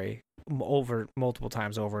done, over multiple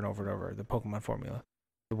times, over and over and over, the Pokemon formula,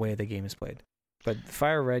 the way the game is played. But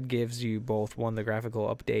Fire Red gives you both, one, the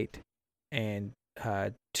graphical update, and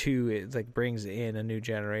two, it like brings in a new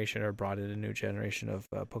generation, or brought in a new generation of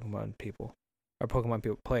Pokemon people, or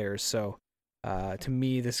Pokemon players. So to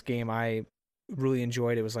me, this game I really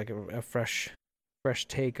enjoyed. It was like a fresh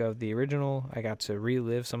take of the original. I got to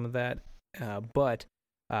relive some of that, but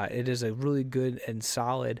it is a really good and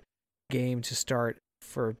solid game to start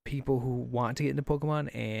for people who want to get into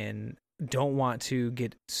Pokemon and don't want to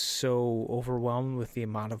get so overwhelmed with the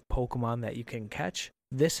amount of Pokemon that you can catch.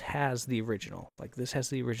 This has the original. Like, this has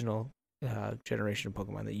the original generation of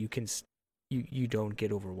Pokemon that you don't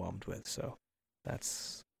get overwhelmed with. So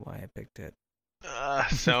that's why I picked it.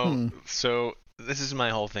 So this is my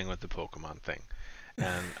whole thing with the Pokemon thing,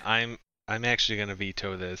 and I'm actually gonna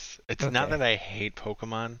veto this. It's not Okay. that I hate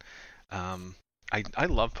Pokemon. I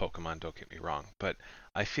love Pokemon. Don't get me wrong, but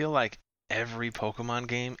I feel like every Pokemon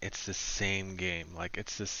game, it's the same game. Like,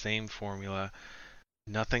 it's the same formula.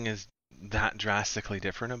 Nothing is that drastically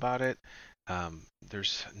different about it.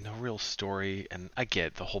 There's no real story, and I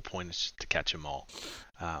get the whole point is just to catch them all.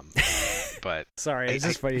 But Sorry, it's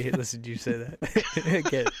just funny to listen to you say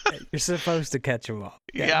that. You're supposed to catch them all.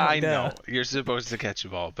 yeah, I duh. know you're supposed to catch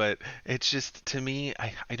them all, but it's just, to me,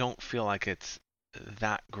 I don't feel like it's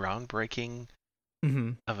that groundbreaking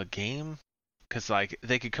Mm-hmm. of a game, because like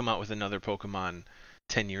they could come out with another Pokemon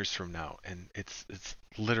 10 years from now, and it's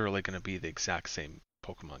literally going to be the exact same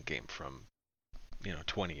Pokemon game from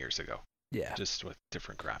 20 years ago, Yeah, just with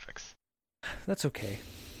different graphics. that's okay.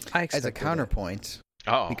 I As a expected counterpoint,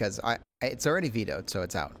 Oh, because it's already vetoed, so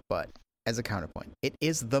it's out. But as a counterpoint, it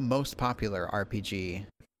is the most popular RPG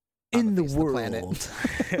that. in on the face of world.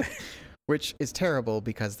 planet. which is terrible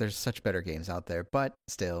because there's such better games out there, but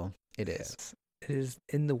still, it is. Yes, it is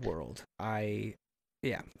in the world.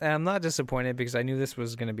 Yeah, and I'm not disappointed because I knew this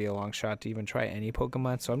was going to be a long shot to even try any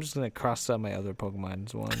Pokemon, so I'm just going to cross out my other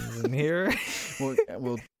Pokemon's ones in here.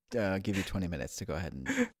 We'll give you 20 minutes to go ahead and.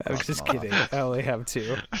 I'm cross just them all kidding. off. I only have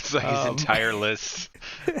 2. It's like his entire list.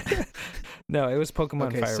 No, it was Pokemon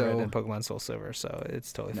Okay, Fire Red so- and Pokemon Soul Silver, so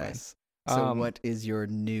it's totally Nice. fine. So, what is your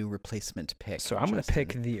new replacement pick? So I'm going to Justin?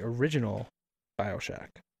 pick the original BioShock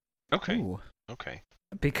Okay. Ooh. Okay.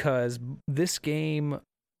 because this game,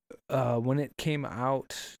 when it came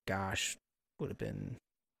out, gosh, would have been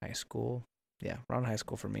high school. Yeah, around high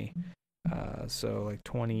school for me. So like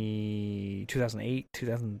 2008,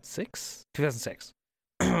 2006? 2006.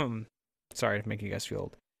 Sorry to make you guys feel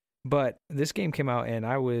old. But this game came out and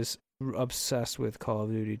I was obsessed with Call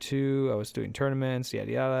of Duty 2. I was doing tournaments,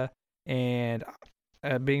 yada yada. And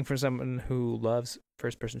being from someone who loves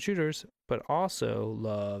first-person shooters, but also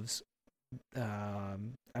loves,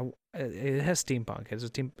 it has steampunk. It's a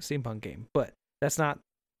steampunk game, but that's not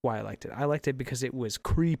why I liked it. I liked it because it was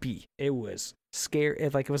creepy. It was scary.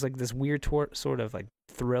 It was like this weird sort of like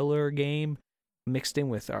thriller game mixed in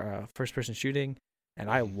with first-person shooting, and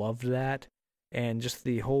I loved that. And just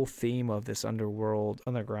the whole theme of this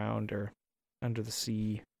underground or under the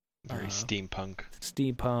sea, Very steampunk.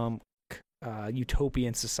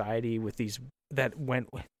 Utopian society with these that went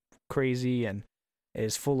crazy and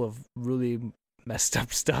is full of really messed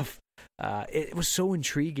up stuff. It was so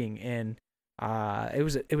intriguing and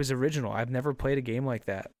it was original. I've never played a game like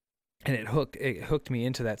that, and it hooked me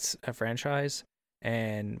into that franchise.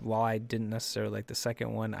 And while I didn't necessarily like the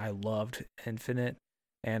second one, I loved Infinite,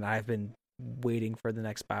 and I've been waiting for the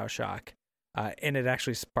next BioShock. And it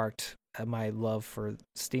actually sparked my love for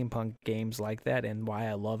steampunk games like that, and why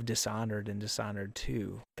I love Dishonored and Dishonored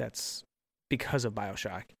 2. That's because of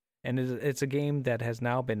BioShock. And it's a game that has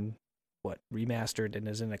now been remastered and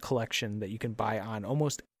is in a collection that you can buy on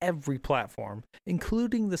almost every platform,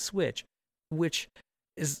 including the Switch, which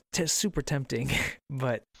is super tempting.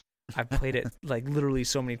 But I've played it like literally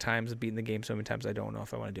so many times, beaten the game so many times, I don't know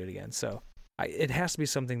if I want to do it again. So it has to be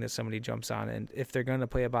something that somebody jumps on, and if they're going to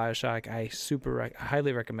play a BioShock, I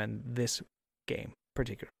highly recommend this game,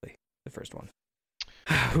 particularly the first one.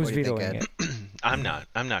 Who's What do you think, vetoing Ed? it? I'm not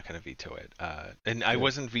going to veto it. And I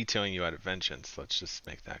wasn't vetoing you out of vengeance. Let's just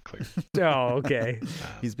make that clear. Oh, okay.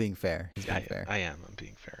 He's being fair. He's being fair. I am. I'm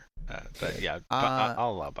being fair. But yeah, Uh,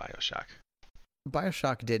 I'll allow BioShock.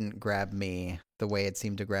 BioShock didn't grab me the way it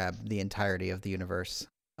seemed to grab the entirety of the universe.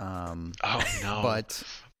 Oh no. But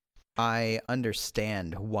I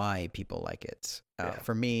understand why people like it. Yeah.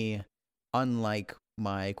 For me, unlike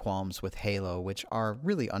my qualms with Halo, which are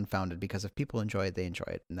really unfounded because if people enjoy it, they enjoy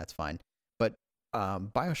it, and that's fine. But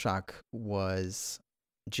BioShock was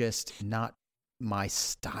just not my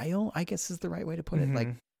style, I guess is the right way to put it.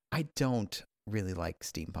 Like, I don't really like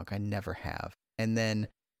steampunk. I never have. And then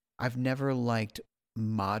I've never liked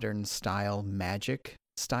modern style magic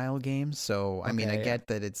style games. So, I mean, I get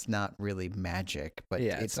that it's not really magic, but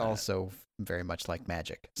it's also very much like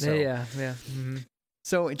magic. So, yeah. Mm-hmm.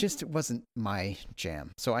 So it just wasn't my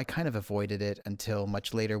jam. So I kind of avoided it until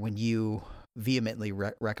much later when you vehemently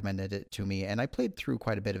recommended it to me. And I played through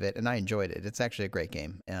quite a bit of it and I enjoyed it. It's actually a great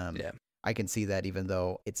game. I can see that even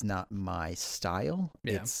though it's not my style,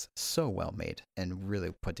 it's so well made and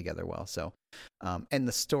really put together well. So, and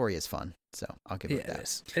the story is fun. So I'll give it that. It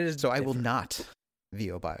is so different. I will not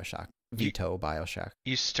veto BioShock.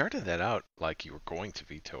 You started that out like you were going to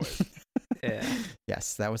veto it. Yeah.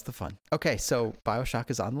 Yes, that was the fun. Okay, so BioShock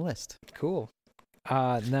is on the list. Cool.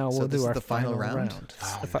 Now we'll do our final round.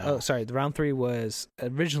 The round 3 was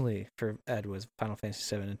originally for Ed was Final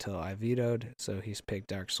Fantasy VII until I vetoed, so he's picked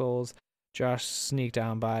Dark Souls. Josh sneaked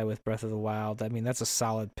on by with Breath of the Wild. I mean, that's a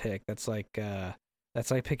solid pick. That's like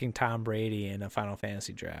picking Tom Brady in a Final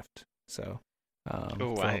Fantasy draft. So, I don't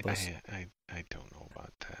know about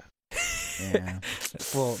that. Yeah.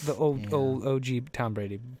 Well, the old OG Tom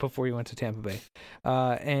Brady before he went to Tampa Bay.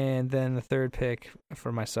 And then the third pick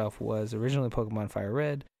for myself was originally Pokemon Fire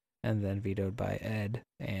Red, and then vetoed by Ed,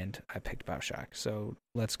 and I picked BioShock. So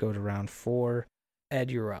let's go to round 4. Ed,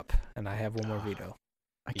 you're up, and I have one more veto.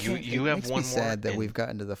 You have one more. Sad that we've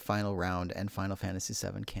gotten to the final round and Final Fantasy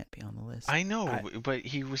VII can't be on the list. I know, but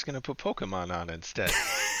he was going to put Pokemon on instead.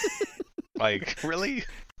 Like, really?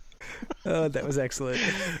 Oh, that was excellent.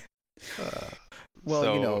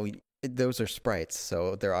 Well, those are sprites,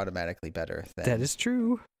 so they're automatically better. That is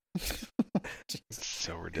true.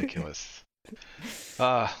 So ridiculous.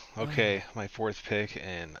 Okay, my fourth pick,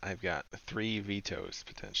 and I've got 3 vetoes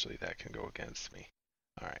potentially that can go against me.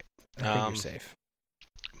 All right. I think you're safe.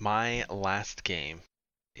 My last game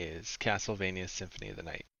is Castlevania Symphony of the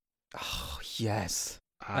Night. Oh yes,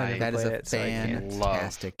 I I that is play a it, so I can't.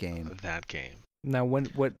 fantastic game. love that game. Now, what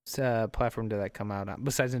platform did that come out on?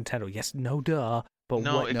 Besides Nintendo? Yes, no, duh. But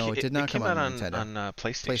No, what? No, it did not came come out on on Nintendo.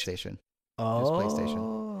 PlayStation. PlayStation. Oh, was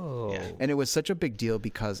PlayStation. Yeah. And it was such a big deal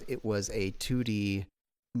because it was a 2D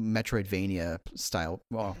Metroidvania style,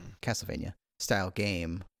 well, Castlevania style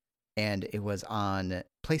game, and it was on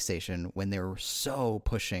PlayStation when they were so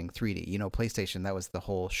pushing 3D. You know, PlayStation, that was the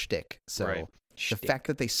whole shtick. So Right. the fact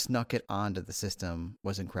that they snuck it onto the system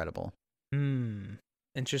was incredible.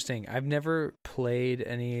 Interesting. I've never played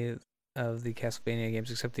any of the Castlevania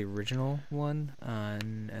games except the original one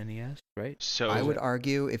on NES, right? So I would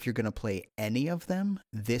argue if you're going to play any of them,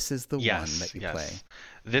 this is the one that you play.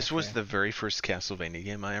 This was Okay. the very first Castlevania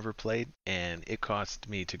game I ever played, and it cost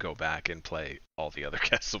me to go back and play all the other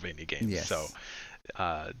Castlevania games. Yes. So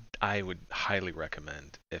I would highly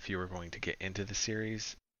recommend, if you were going to get into the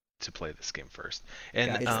series, to play this game first.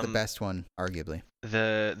 And It's the best one, arguably.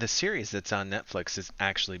 the series that's on Netflix is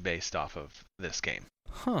actually based off of this game.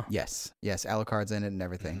 Huh. Yes, Alucard's in it and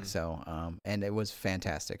everything. Mhm. So, and it was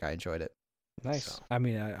fantastic. I enjoyed it. Nice. So. I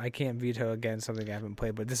mean, I can't veto against something I haven't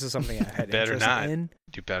played, but this is something I had Better interest not. in.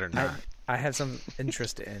 You better not. I had some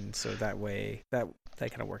interest in, so that way that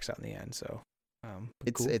kind of works out in the end. So,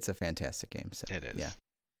 but cool. It's a fantastic game. So, It is. Yeah.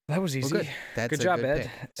 That was easy. Well, good. That's Good a job, good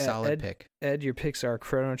Ed. pick. Solid Ed, pick. Ed, your picks are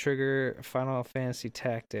Chrono Trigger, Final Fantasy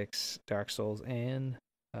Tactics, Dark Souls, and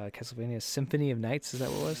Castlevania Symphony of Nights. Is that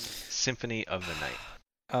what it was? Symphony of the Night.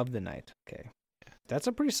 Of the Night. Okay. That's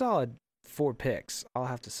a pretty solid 4 picks, I'll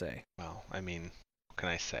have to say. Well, I mean, what can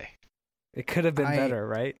I say? It could have been better,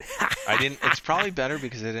 right? I didn't. It's probably better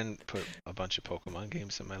because I didn't put a bunch of Pokemon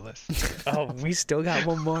games in my list. Oh, we still got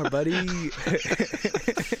one more, buddy.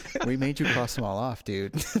 We made you cross them all off,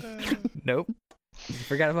 dude. Nope. You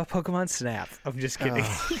forgot about Pokemon Snap. I'm just kidding.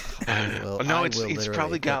 He's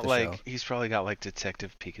probably got like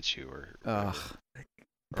Detective Pikachu or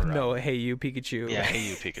No, Hey You Pikachu. Yeah, Hey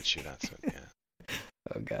You Pikachu. That's what. Yeah.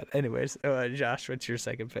 Oh God. Anyways, Josh, what's your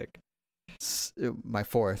second pick? My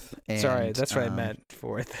fourth. And, Sorry, that's what I meant.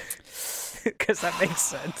 4th, because that makes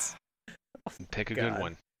sense. Pick a God. good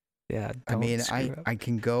one. Yeah. I mean, screw up. I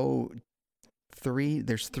can go 3.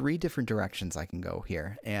 There's 3 different directions I can go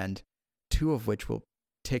here, and 2 of which will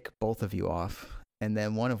tick both of you off, and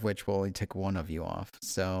then 1 of which will only tick one of you off.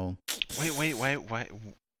 So Wait.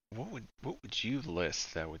 What would you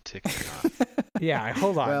list that would tick me off? Yeah,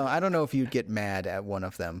 hold on. Well, I don't know if you'd get mad at one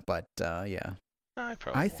of them, but yeah.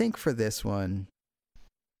 I think for this one,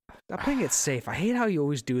 I'm playing it safe. I hate how you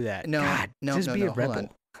always do that. No, God, no, just no, be no, a hold rebel.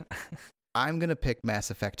 on. I'm gonna pick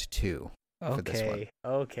Mass Effect 2 for this one.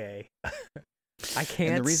 Okay. I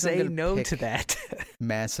can't reason I'm say gonna no pick to that.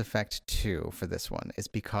 Mass Effect 2 for this one is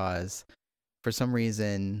because for some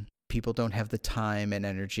reason people don't have the time and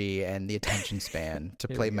energy and the attention span to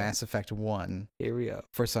Here play we go. Mass Effect 1 Here we go.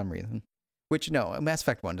 for some reason. Which, no, Mass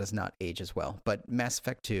Effect 1 does not age as well, but Mass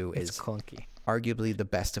Effect 2 It's is clunky. arguably the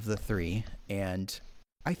best of the 3, and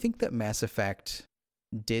I think that Mass Effect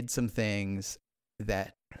did some things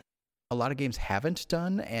that a lot of games haven't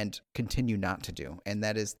done and continue not to do, and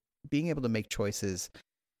that is being able to make choices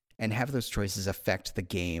and have those choices affect the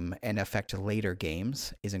game and affect later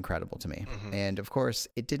games is incredible to me. Mhm. And of course,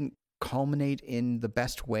 it didn't culminate in the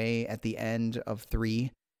best way at the end of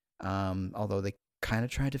 3, although they kind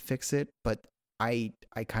of tried to fix it, but I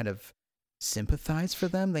kind of sympathize for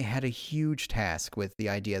them. They had a huge task with the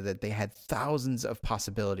idea that they had thousands of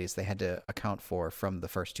possibilities they had to account for from the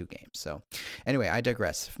first 2 games. So anyway, I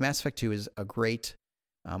digress. Mass Effect 2 is a great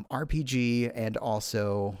RPG, and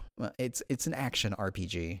also it's an action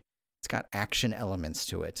RPG. It's got action elements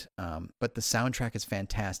to it, but the soundtrack is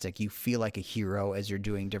fantastic. You feel like a hero as you're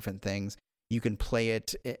doing different things. You can play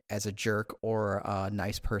it as a jerk or a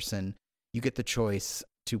nice person. You get the choice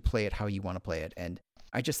to play it how you want to play it. And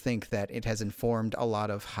I just think that it has informed a lot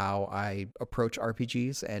of how I approach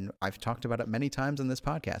RPGs, and I've talked about it many times on this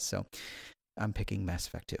podcast. So I'm picking Mass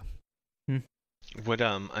Effect 2. What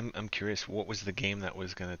I'm curious. What was the game that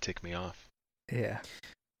was gonna tick me off? Yeah.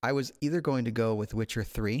 I was either going to go with Witcher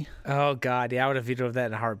 3. Oh God, yeah, I would have vetoed that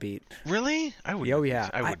in a heartbeat. Really? I would. Oh, yeah.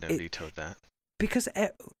 I wouldn't have vetoed that. Because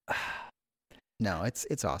No,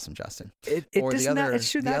 it's awesome, Justin. it Or does the not. other It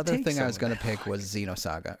should the not other take thing I was someone. going to pick was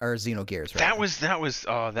Xenosaga or Xenogears. That rather. was.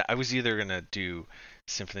 Oh, I was either gonna do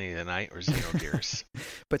Symphony of the Night or Xenogears.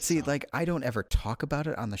 But see, So. like, I don't ever talk about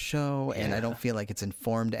it on the show, and I Yeah. don't feel like it's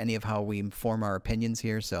informed any of how we form our opinions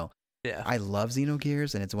here. So Yeah. I love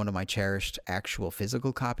Xenogears, and it's one of my cherished actual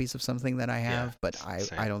physical copies of something that I have. Yeah, but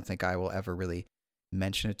same. I don't think I will ever really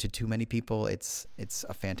mention it to too many people. It's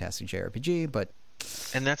a fantastic JRPG, but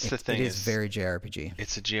And that's the thing. It is very JRPG.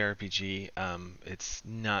 It's a JRPG. It's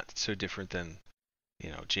not so different than,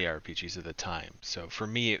 JRPGs of the time. So for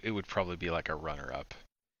me, it would probably be like a runner-up.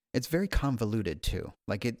 It's very convoluted too.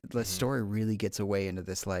 Like the story really gets away into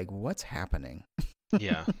this like, what's happening?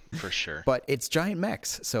 Yeah, for sure. But it's giant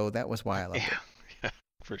mechs, so that was why I loved it. Yeah,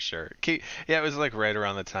 for sure. Yeah, it was like right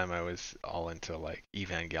around the time I was all into like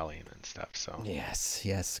Evangelion and stuff. So Yes,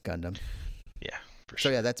 Gundam. Yeah, for So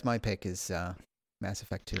sure. yeah, that's my pick is Mass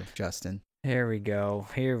Effect 2. Justin. Here we go.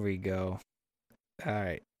 All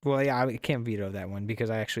right. Well, yeah, I can't veto that one because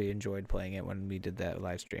I actually enjoyed playing it when we did that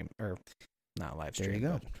live stream, or not live stream. There you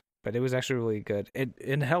go. But it was actually really good.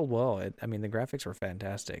 It held well. The graphics were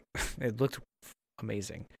fantastic. It looked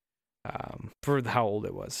amazing for how old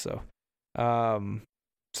it was.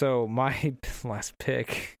 So my last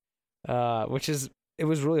pick, it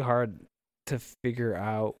was really hard to figure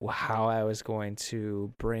out how I was going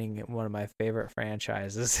to bring one of my favorite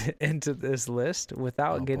franchises into this list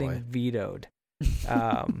without getting vetoed.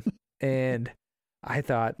 And I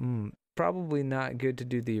thought, probably not good to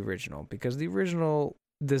do the original because the original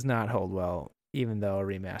does not hold well, even though a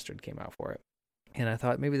remastered came out for it. And I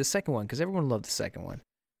thought maybe the second one, because everyone loved the second one.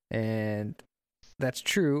 And that's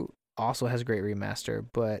true, also has a great remaster,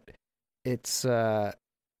 but it's, to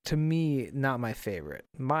me, not my favorite.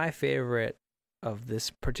 My favorite of this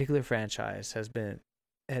particular franchise has been,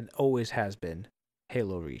 and always has been,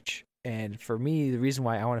 Halo Reach. And for me, the reason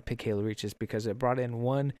why I want to pick Halo Reach is because it brought in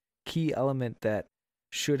one key element that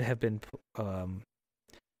should have been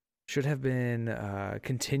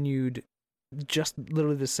continued, just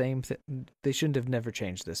literally the same thing. They shouldn't have never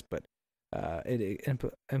changed this, but it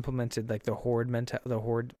implemented like the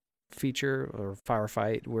horde feature or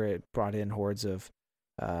firefight, where it brought in hordes of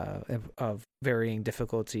varying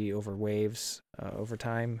difficulty over waves over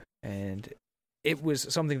time, and it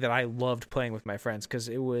was something that I loved playing with my friends because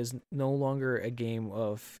it was no longer a game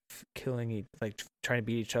of killing, like trying to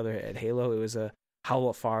beat each other at Halo. It was a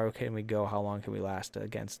how far can we go? How long can we last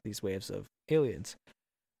against these waves of aliens?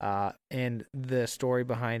 And the story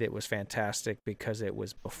behind it was fantastic because it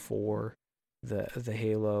was before the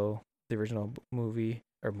Halo, the original the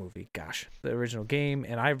original game.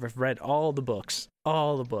 And I've read all the books,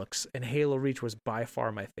 and Halo Reach was by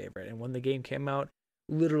far my favorite. And when the game came out,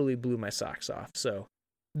 literally blew my socks off. So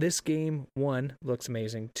this game, 1, looks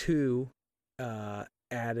amazing. 2,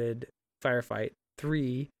 added firefight.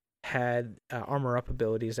 3, had armor up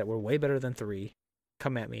abilities that were way better than 3.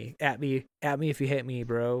 Come at me if you hate me,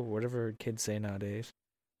 bro. Whatever kids say nowadays.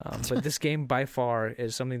 But this game by far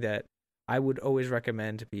is something that I would always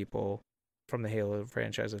recommend to people from the Halo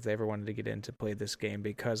franchise if they ever wanted to get into play this game,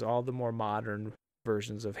 because all the more modern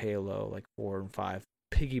versions of Halo, like 4 and 5,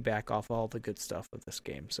 piggyback off all the good stuff of this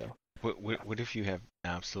game. So what if you have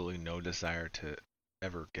absolutely no desire to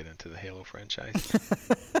ever get into the Halo franchise?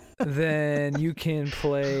 Then you can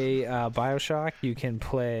play BioShock, you can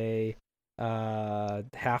play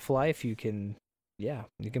Half-Life, you can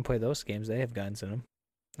play those games. They have guns in them.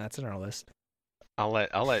 That's in our list. I'll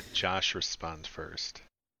let Josh respond first.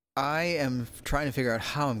 I am trying to figure out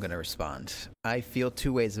how I'm going to respond. I feel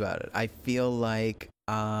two ways about it. I feel like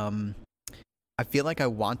I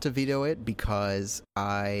want to veto it because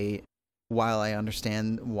while I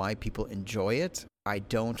understand why people enjoy it, I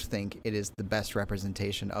don't think it is the best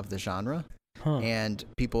representation of the genre. And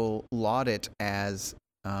people laud it as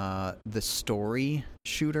the story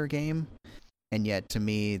shooter game, and yet to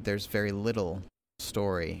me there's very little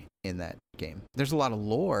story in that game. There's a lot of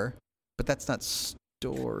lore, but that's not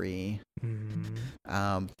story.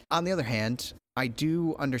 On the other hand, I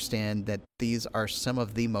do understand that these are some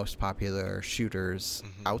of the most popular shooters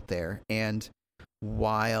out there, and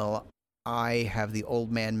while I have the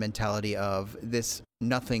old man mentality of this,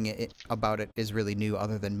 nothing about it is really new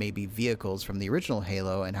other than maybe vehicles from the original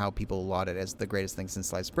Halo and how people laud it as the greatest thing since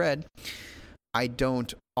sliced bread. I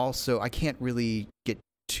can't really get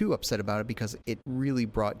too upset about it because it really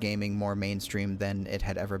brought gaming more mainstream than it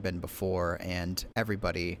had ever been before, and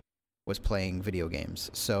everybody was playing video games.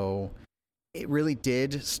 So it really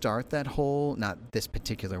did start that whole, not this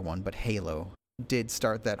particular one, but Halo did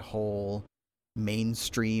start that whole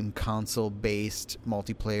mainstream console-based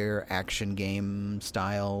multiplayer action game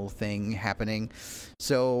style thing happening.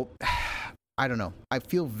 So I don't know. I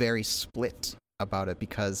feel very split about it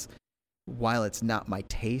because while it's not my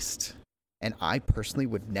taste, and I personally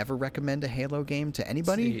would never recommend a Halo game to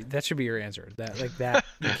anybody. See, that should be your answer. That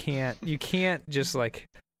you can't just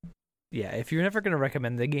if you're never going to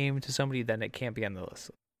recommend the game to somebody, then it can't be on the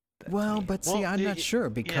list. that. Well, to me. but see, Well, I'm not sure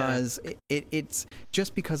because it's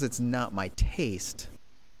just because it's not my taste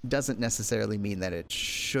doesn't necessarily mean that it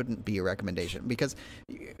shouldn't be a recommendation. Because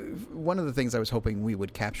one of the things I was hoping we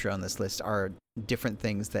would capture on this list are different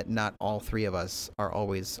things that not all three of us are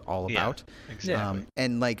always all about. Exactly.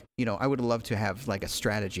 And like, you know, I would love to have like a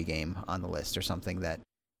strategy game on the list or something that,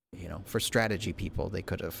 you know, for strategy people they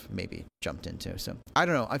could have maybe jumped into. So I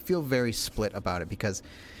don't know. I feel very split about it because,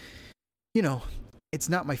 you know, it's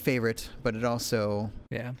not my favorite, but it also,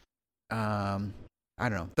 Yeah. I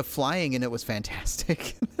don't know. The flying in it was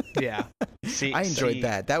fantastic. Yeah. I enjoyed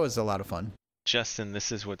that. That was a lot of fun. Justin,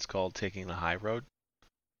 this is what's called taking the high road.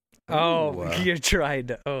 Oh, Ooh, you're trying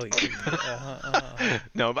to. Oh,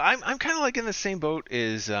 No, but I'm kind of like in the same boat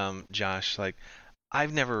as Josh. Like,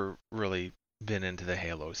 I've never really been into the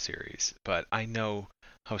Halo series, but I know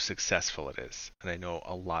how successful it is, and I know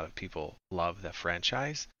a lot of people love the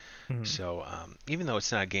franchise. Mhm. So even though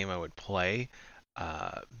it's not a game I would play,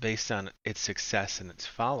 based on its success and its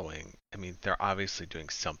following, I mean, they're obviously doing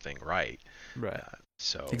something right. Right.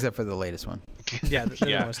 So Except for the latest one. Yeah. The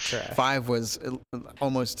yeah. one was trash. 5 was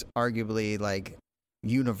almost arguably like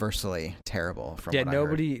universally terrible from Yeah, what I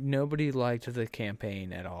heard. nobody liked the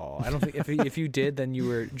campaign at all. I don't think if you did, then you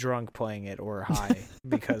were drunk playing it or high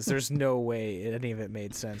because there's no way any of it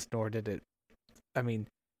made sense. Nor did it. I mean,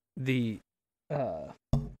 the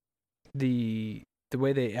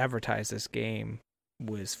way they advertised this game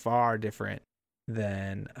was far different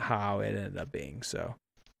than how it ended up being. So,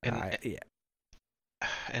 And- yeah,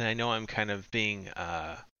 and I know I'm kind of being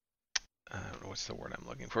I don't know what's the word I'm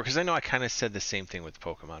looking for, because I know I kind of said the same thing with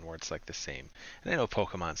Pokemon, where it's like the same. And I know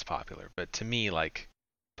Pokemon's popular, but to me, like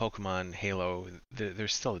Pokemon, Halo,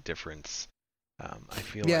 there's still a difference. I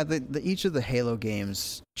feel Yeah, like, each of the Halo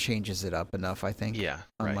games changes it up enough, I think. yeah,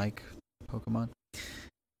 right. Unlike Pokemon.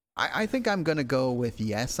 I think I'm going to go with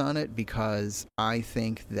yes on it because I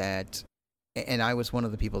think that, and I was one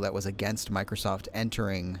of the people that was against Microsoft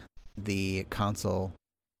entering the console.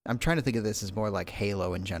 I'm trying to think of this as more like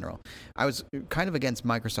Halo in general. I was kind of against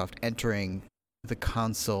Microsoft entering the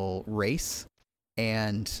console race,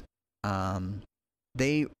 and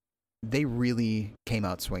they really came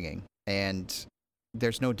out swinging, and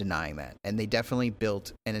there's no denying that. And they definitely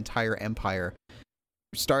built an entire empire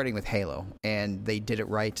starting with Halo, and they did it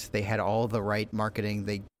right. They had all the right marketing.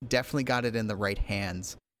 They definitely got it in the right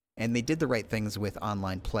hands, and they did the right things with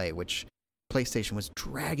online play, which PlayStation was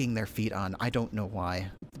dragging their feet on. I don't know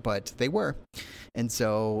why, but they were. And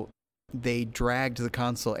so they dragged the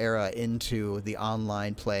console era into the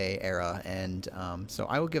online play era, and so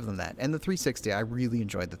I will give them that. And the 360, I really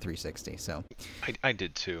enjoyed the 360. So I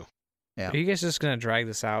did too. yeah. Are you guys just gonna drag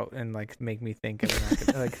this out and like make me think of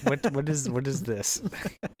like what is this?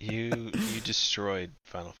 You destroyed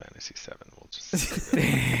Final Fantasy VII. We'll just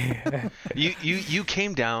you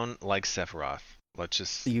came down like Sephiroth. Let's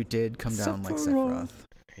just You did come down like Sephiroth. Sephiroth.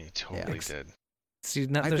 you totally Yeah. did. See, I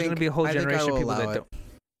there's think- gonna be a whole I think I generation of will people allow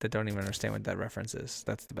that don't even understand what that reference is.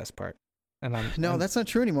 That's the best part. And No, I'm- that's not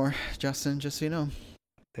true anymore, Justin, just so you know.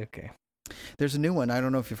 okay. There's a new one. I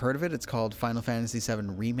don't know if you've heard of it. It's called Final Fantasy VII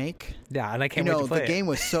Remake. Yeah, and I can't You wait know, to play the game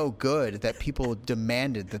was so good that people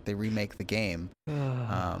demanded that they remake the game.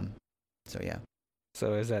 it. So yeah.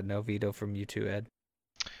 So is that no veto from you two, Ed?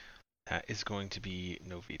 That is going to be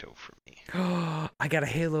no veto for me. I got a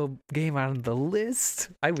Halo game on the list.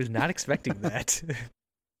 I was not expecting that.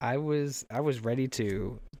 I was ready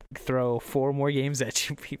to throw 4 more games at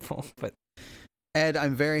you people, but Ed,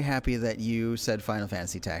 I'm very happy that you said Final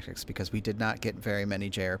Fantasy Tactics because we did not get very many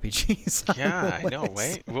JRPGs. on Yeah, the I know. list.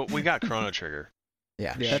 Wait, well, we got Chrono Trigger.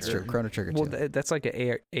 Yeah, Yeah, that's sure. true. Chrono Trigger well, too. that's like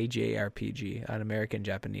a AJRPG, an American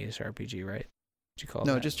Japanese RPG, right? What you call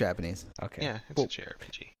No, that? just Japanese. Okay. Yeah, it's Cool. a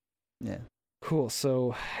JRPG. Yeah. Cool.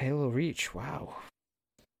 So Halo Reach. Wow. All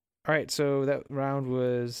right. So that round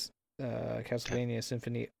was Castlevania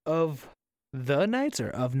Symphony of the Nights or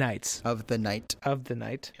of Nights Of the Night. of the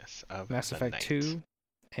Night, Yes, of Mass the Effect Night. 2,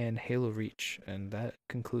 and Halo Reach, and that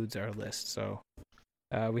concludes our list. So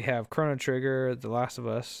we have Chrono Trigger, The Last of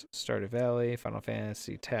Us, Stardew Valley, Final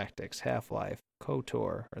Fantasy Tactics, Half-Life, KOTOR,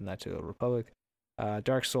 or Knights of the Republic,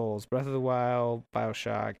 Dark Souls, Breath of the Wild,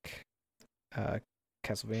 BioShock,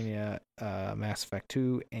 Castlevania, Mass Effect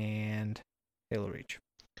 2, and Halo Reach.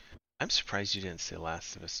 I'm surprised you didn't say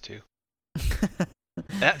Last of Us 2.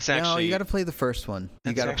 That's No, actually you got to play the first one.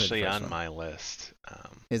 You that's got to play actually the first on one. my list.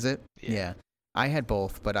 Is it? Yeah. I had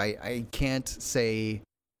both, but I can't say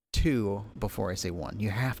 2 before I say 1. You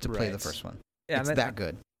have to play the Right. first one. Yeah, It's and that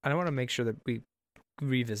good. I want to make sure that we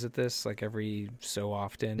revisit this like every so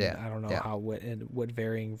often. Yeah, I don't know yeah. how what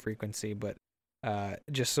varying frequency, but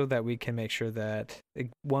just so that we can make sure that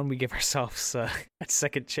one, we give ourselves a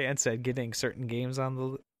second chance at getting certain games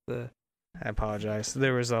on the. I apologize.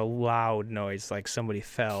 There was a loud noise, like somebody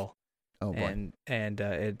fell. Oh boy. And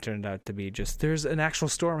it turned out to be just there's an actual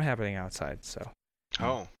storm happening outside. So.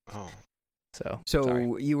 Oh. So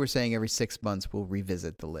So you were saying every 6 months we'll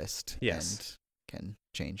revisit the list. Yes. And can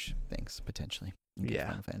change things potentially. And get Yeah.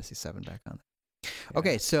 Final Fantasy VII back on.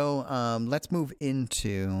 Okay, so let's move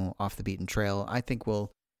into Off the Beaten Trail. I think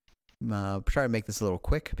we'll try to make this a little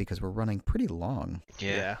quick because we're running pretty long.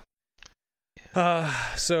 Yeah.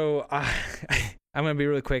 So I'm gonna be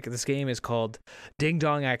really quick. This game is called Ding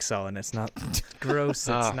Dong XL, and it's not gross. It's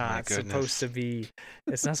Oh, my not goodness. supposed to be.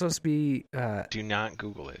 It's not supposed to be. Do not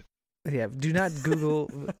Google it. Yeah, do not Google.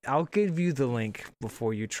 I'll give you the link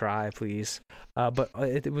before you try, please. But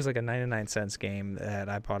it was like a 99-cent game that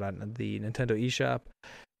I bought on the Nintendo eShop,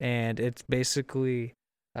 and it's basically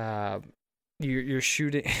you're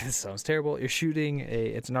shooting. This sounds terrible. You're shooting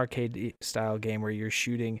it's an arcade style game where you're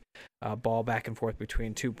shooting a ball back and forth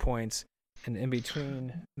between 2 points, and in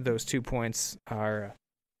between those 2 points are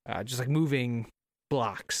just like moving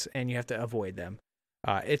blocks, and you have to avoid them.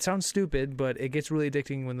 It sounds stupid, but it gets really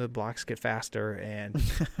addicting when the blocks get faster, and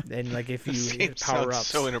like if you hit power ups,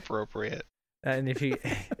 so inappropriate. and if you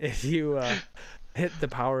hit the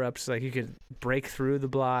power ups, like you could break through the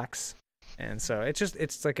blocks, and so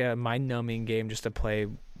it's like a mind numbing game just to play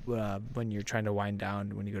when you're trying to wind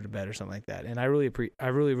down when you go to bed or something like that. And I really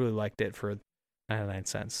liked it for 99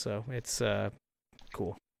 cents, so it's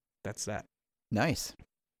cool. That's that. Nice.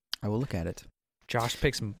 I will look at it. Josh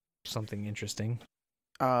picks something interesting.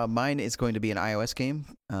 Mine is going to be an iOS game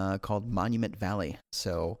called Monument Valley.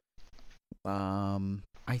 So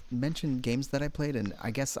I mentioned games that I played, and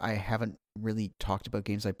I guess I haven't really talked about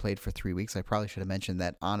games I played for 3 weeks. I probably should have mentioned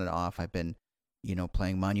that on and off I've been,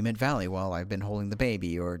 playing Monument Valley while I've been holding the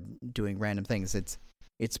baby or doing random things. It's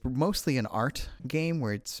mostly an art game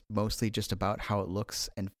where it's mostly just about how it looks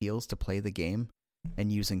and feels to play the game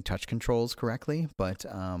and using touch controls correctly, but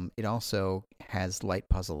it also has light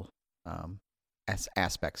puzzle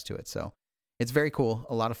aspects to it. So it's very cool,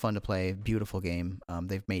 a lot of fun to play, beautiful game.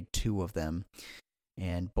 They've made 2 of them,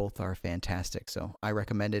 and both are fantastic. So I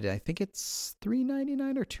recommend it. I think it's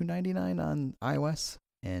 $3.99 or $2.99 on iOS,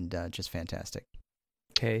 and just fantastic.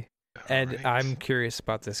 Okay. All Ed, right. I'm curious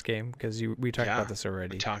about this game because we talked about this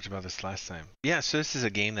already. We talked about this last time. Yeah, so this is a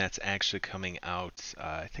game that's actually coming out,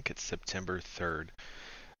 I think it's September 3rd.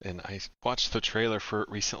 And I watched the trailer for it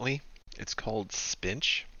recently. It's called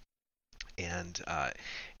Spinch. And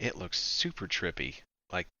it looks super trippy.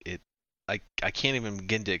 Like I can't even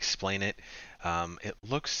begin to explain it. It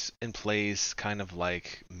looks and plays kind of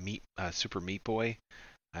like Super Meat Boy.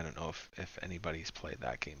 I don't know if anybody's played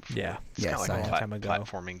that game before. Yeah. It's Yes, kind of I like have. a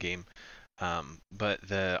platforming game. But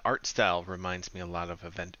the art style reminds me a lot of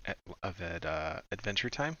Adventure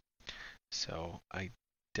Time. So I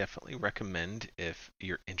definitely recommend if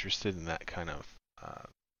you're interested in that kind of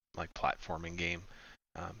like platforming game,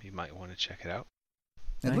 you might want to check it out.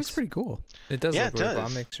 It looks Nice. pretty cool. It does Yeah, look it really cool.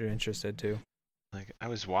 does. That makes you interested too. Like I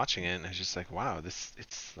was watching it and I was just like, wow,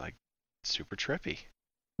 it's like super trippy.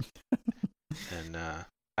 And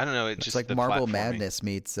I don't know, It's just like the Marble platforming. Madness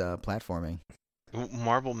meets platforming.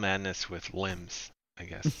 Marble Madness with limbs, I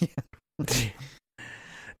guess.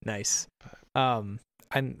 Nice. I'm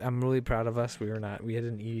really proud of us. We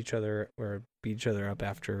didn't eat each other or beat each other up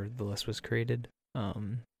after the list was created.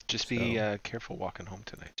 Just be careful walking home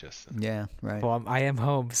tonight, Justin. Yeah, right. Well, I am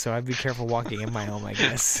home, so I'd be careful walking in my home, I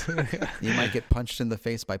guess. You might get punched in the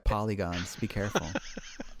face by polygons. Be careful.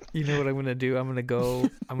 You know what I'm gonna do? I'm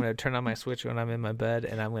gonna turn on my Switch when I'm in my bed,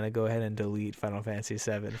 and I'm gonna go ahead and delete Final Fantasy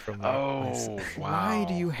VII from my. Oh, wow. Why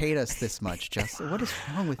do you hate us this much, Justin? What is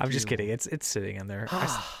wrong with you? I'm just kidding. It's sitting in there.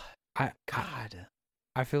 God.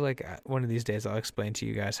 I feel like one of these days I'll explain to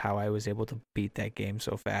you guys how I was able to beat that game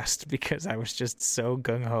so fast because I was just so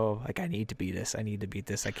gung ho. Like I need to beat this. I need to beat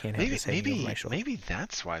this. I can't have this hanging over my shoulder. Maybe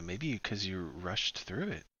that's why. Maybe because you rushed through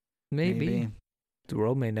it. Maybe. The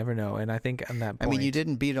world may never know. And I think on that point, I mean, you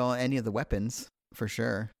didn't beat any of the weapons for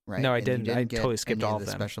sure, right? No, I And you didn't. I get totally skipped any all of of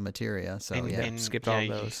the them. special materia. So And- yeah, and- skipped yeah, all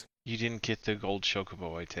those. You didn't get the gold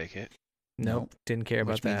chocobo, I take it. Nope, didn't care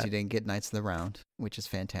about which means that. you didn't get Knights of the Round, which is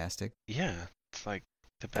fantastic. Yeah, it's like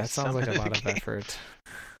the That best sounds like a summon in lot the of game. effort.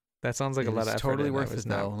 That sounds like It a lot was of effort. totally and I worth was it,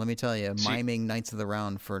 not- though. Let me tell you, So you- miming Knights of the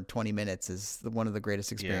Round for 20 minutes is one of the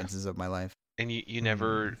greatest experiences of my life. And you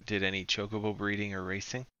never did any chocobo breeding or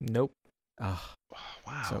racing? Nope. Oh, Oh,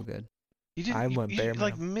 wow. so good. You didn't. I you, went you, bare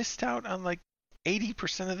like minimum. missed out on like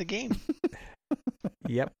 80% of the game.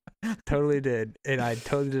 Yep. Totally did. And I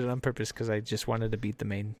totally did it on purpose because I just wanted to beat the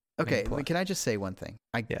main Okay, main plot. can I just say one thing?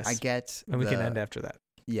 I Yes. get And we can the- end after that.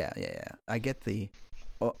 Yeah. I get the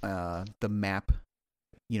map,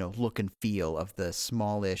 look and feel of the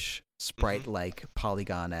smallish sprite-like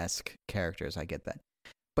polygon-esque characters. I get that.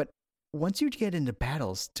 But once you get into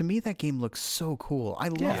battles, to me that game looks so cool. I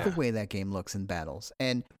love the Yeah. way that game looks in battles,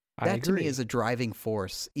 and I that to me agree. is a driving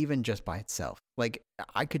force, even just by itself. Like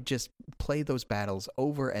I could just play those battles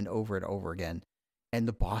over and over and over again, and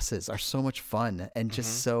the bosses are so much fun and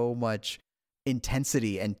just so much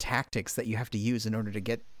intensity and tactics that you have to use in order to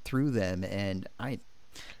get through them. And I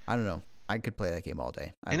don't know. I could play that game all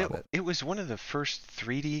day. I love it. It was one of the first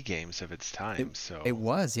 3D games of its time. So It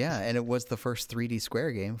was, yeah, and it was the first 3D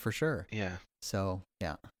Square game for sure. yeah. So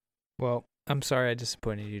yeah. Well, I'm sorry I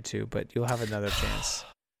disappointed you too, but you'll have another chance.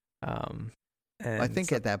 And I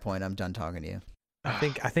think at that point I'm done talking to you.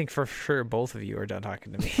 I think for sure both of you are done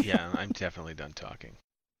talking to me. Yeah, I'm definitely done talking.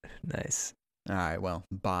 Nice. All right, well,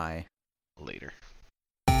 bye. Later.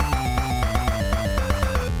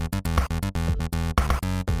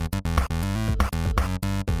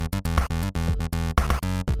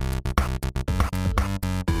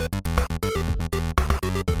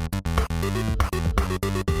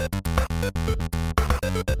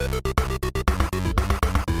 Thank you.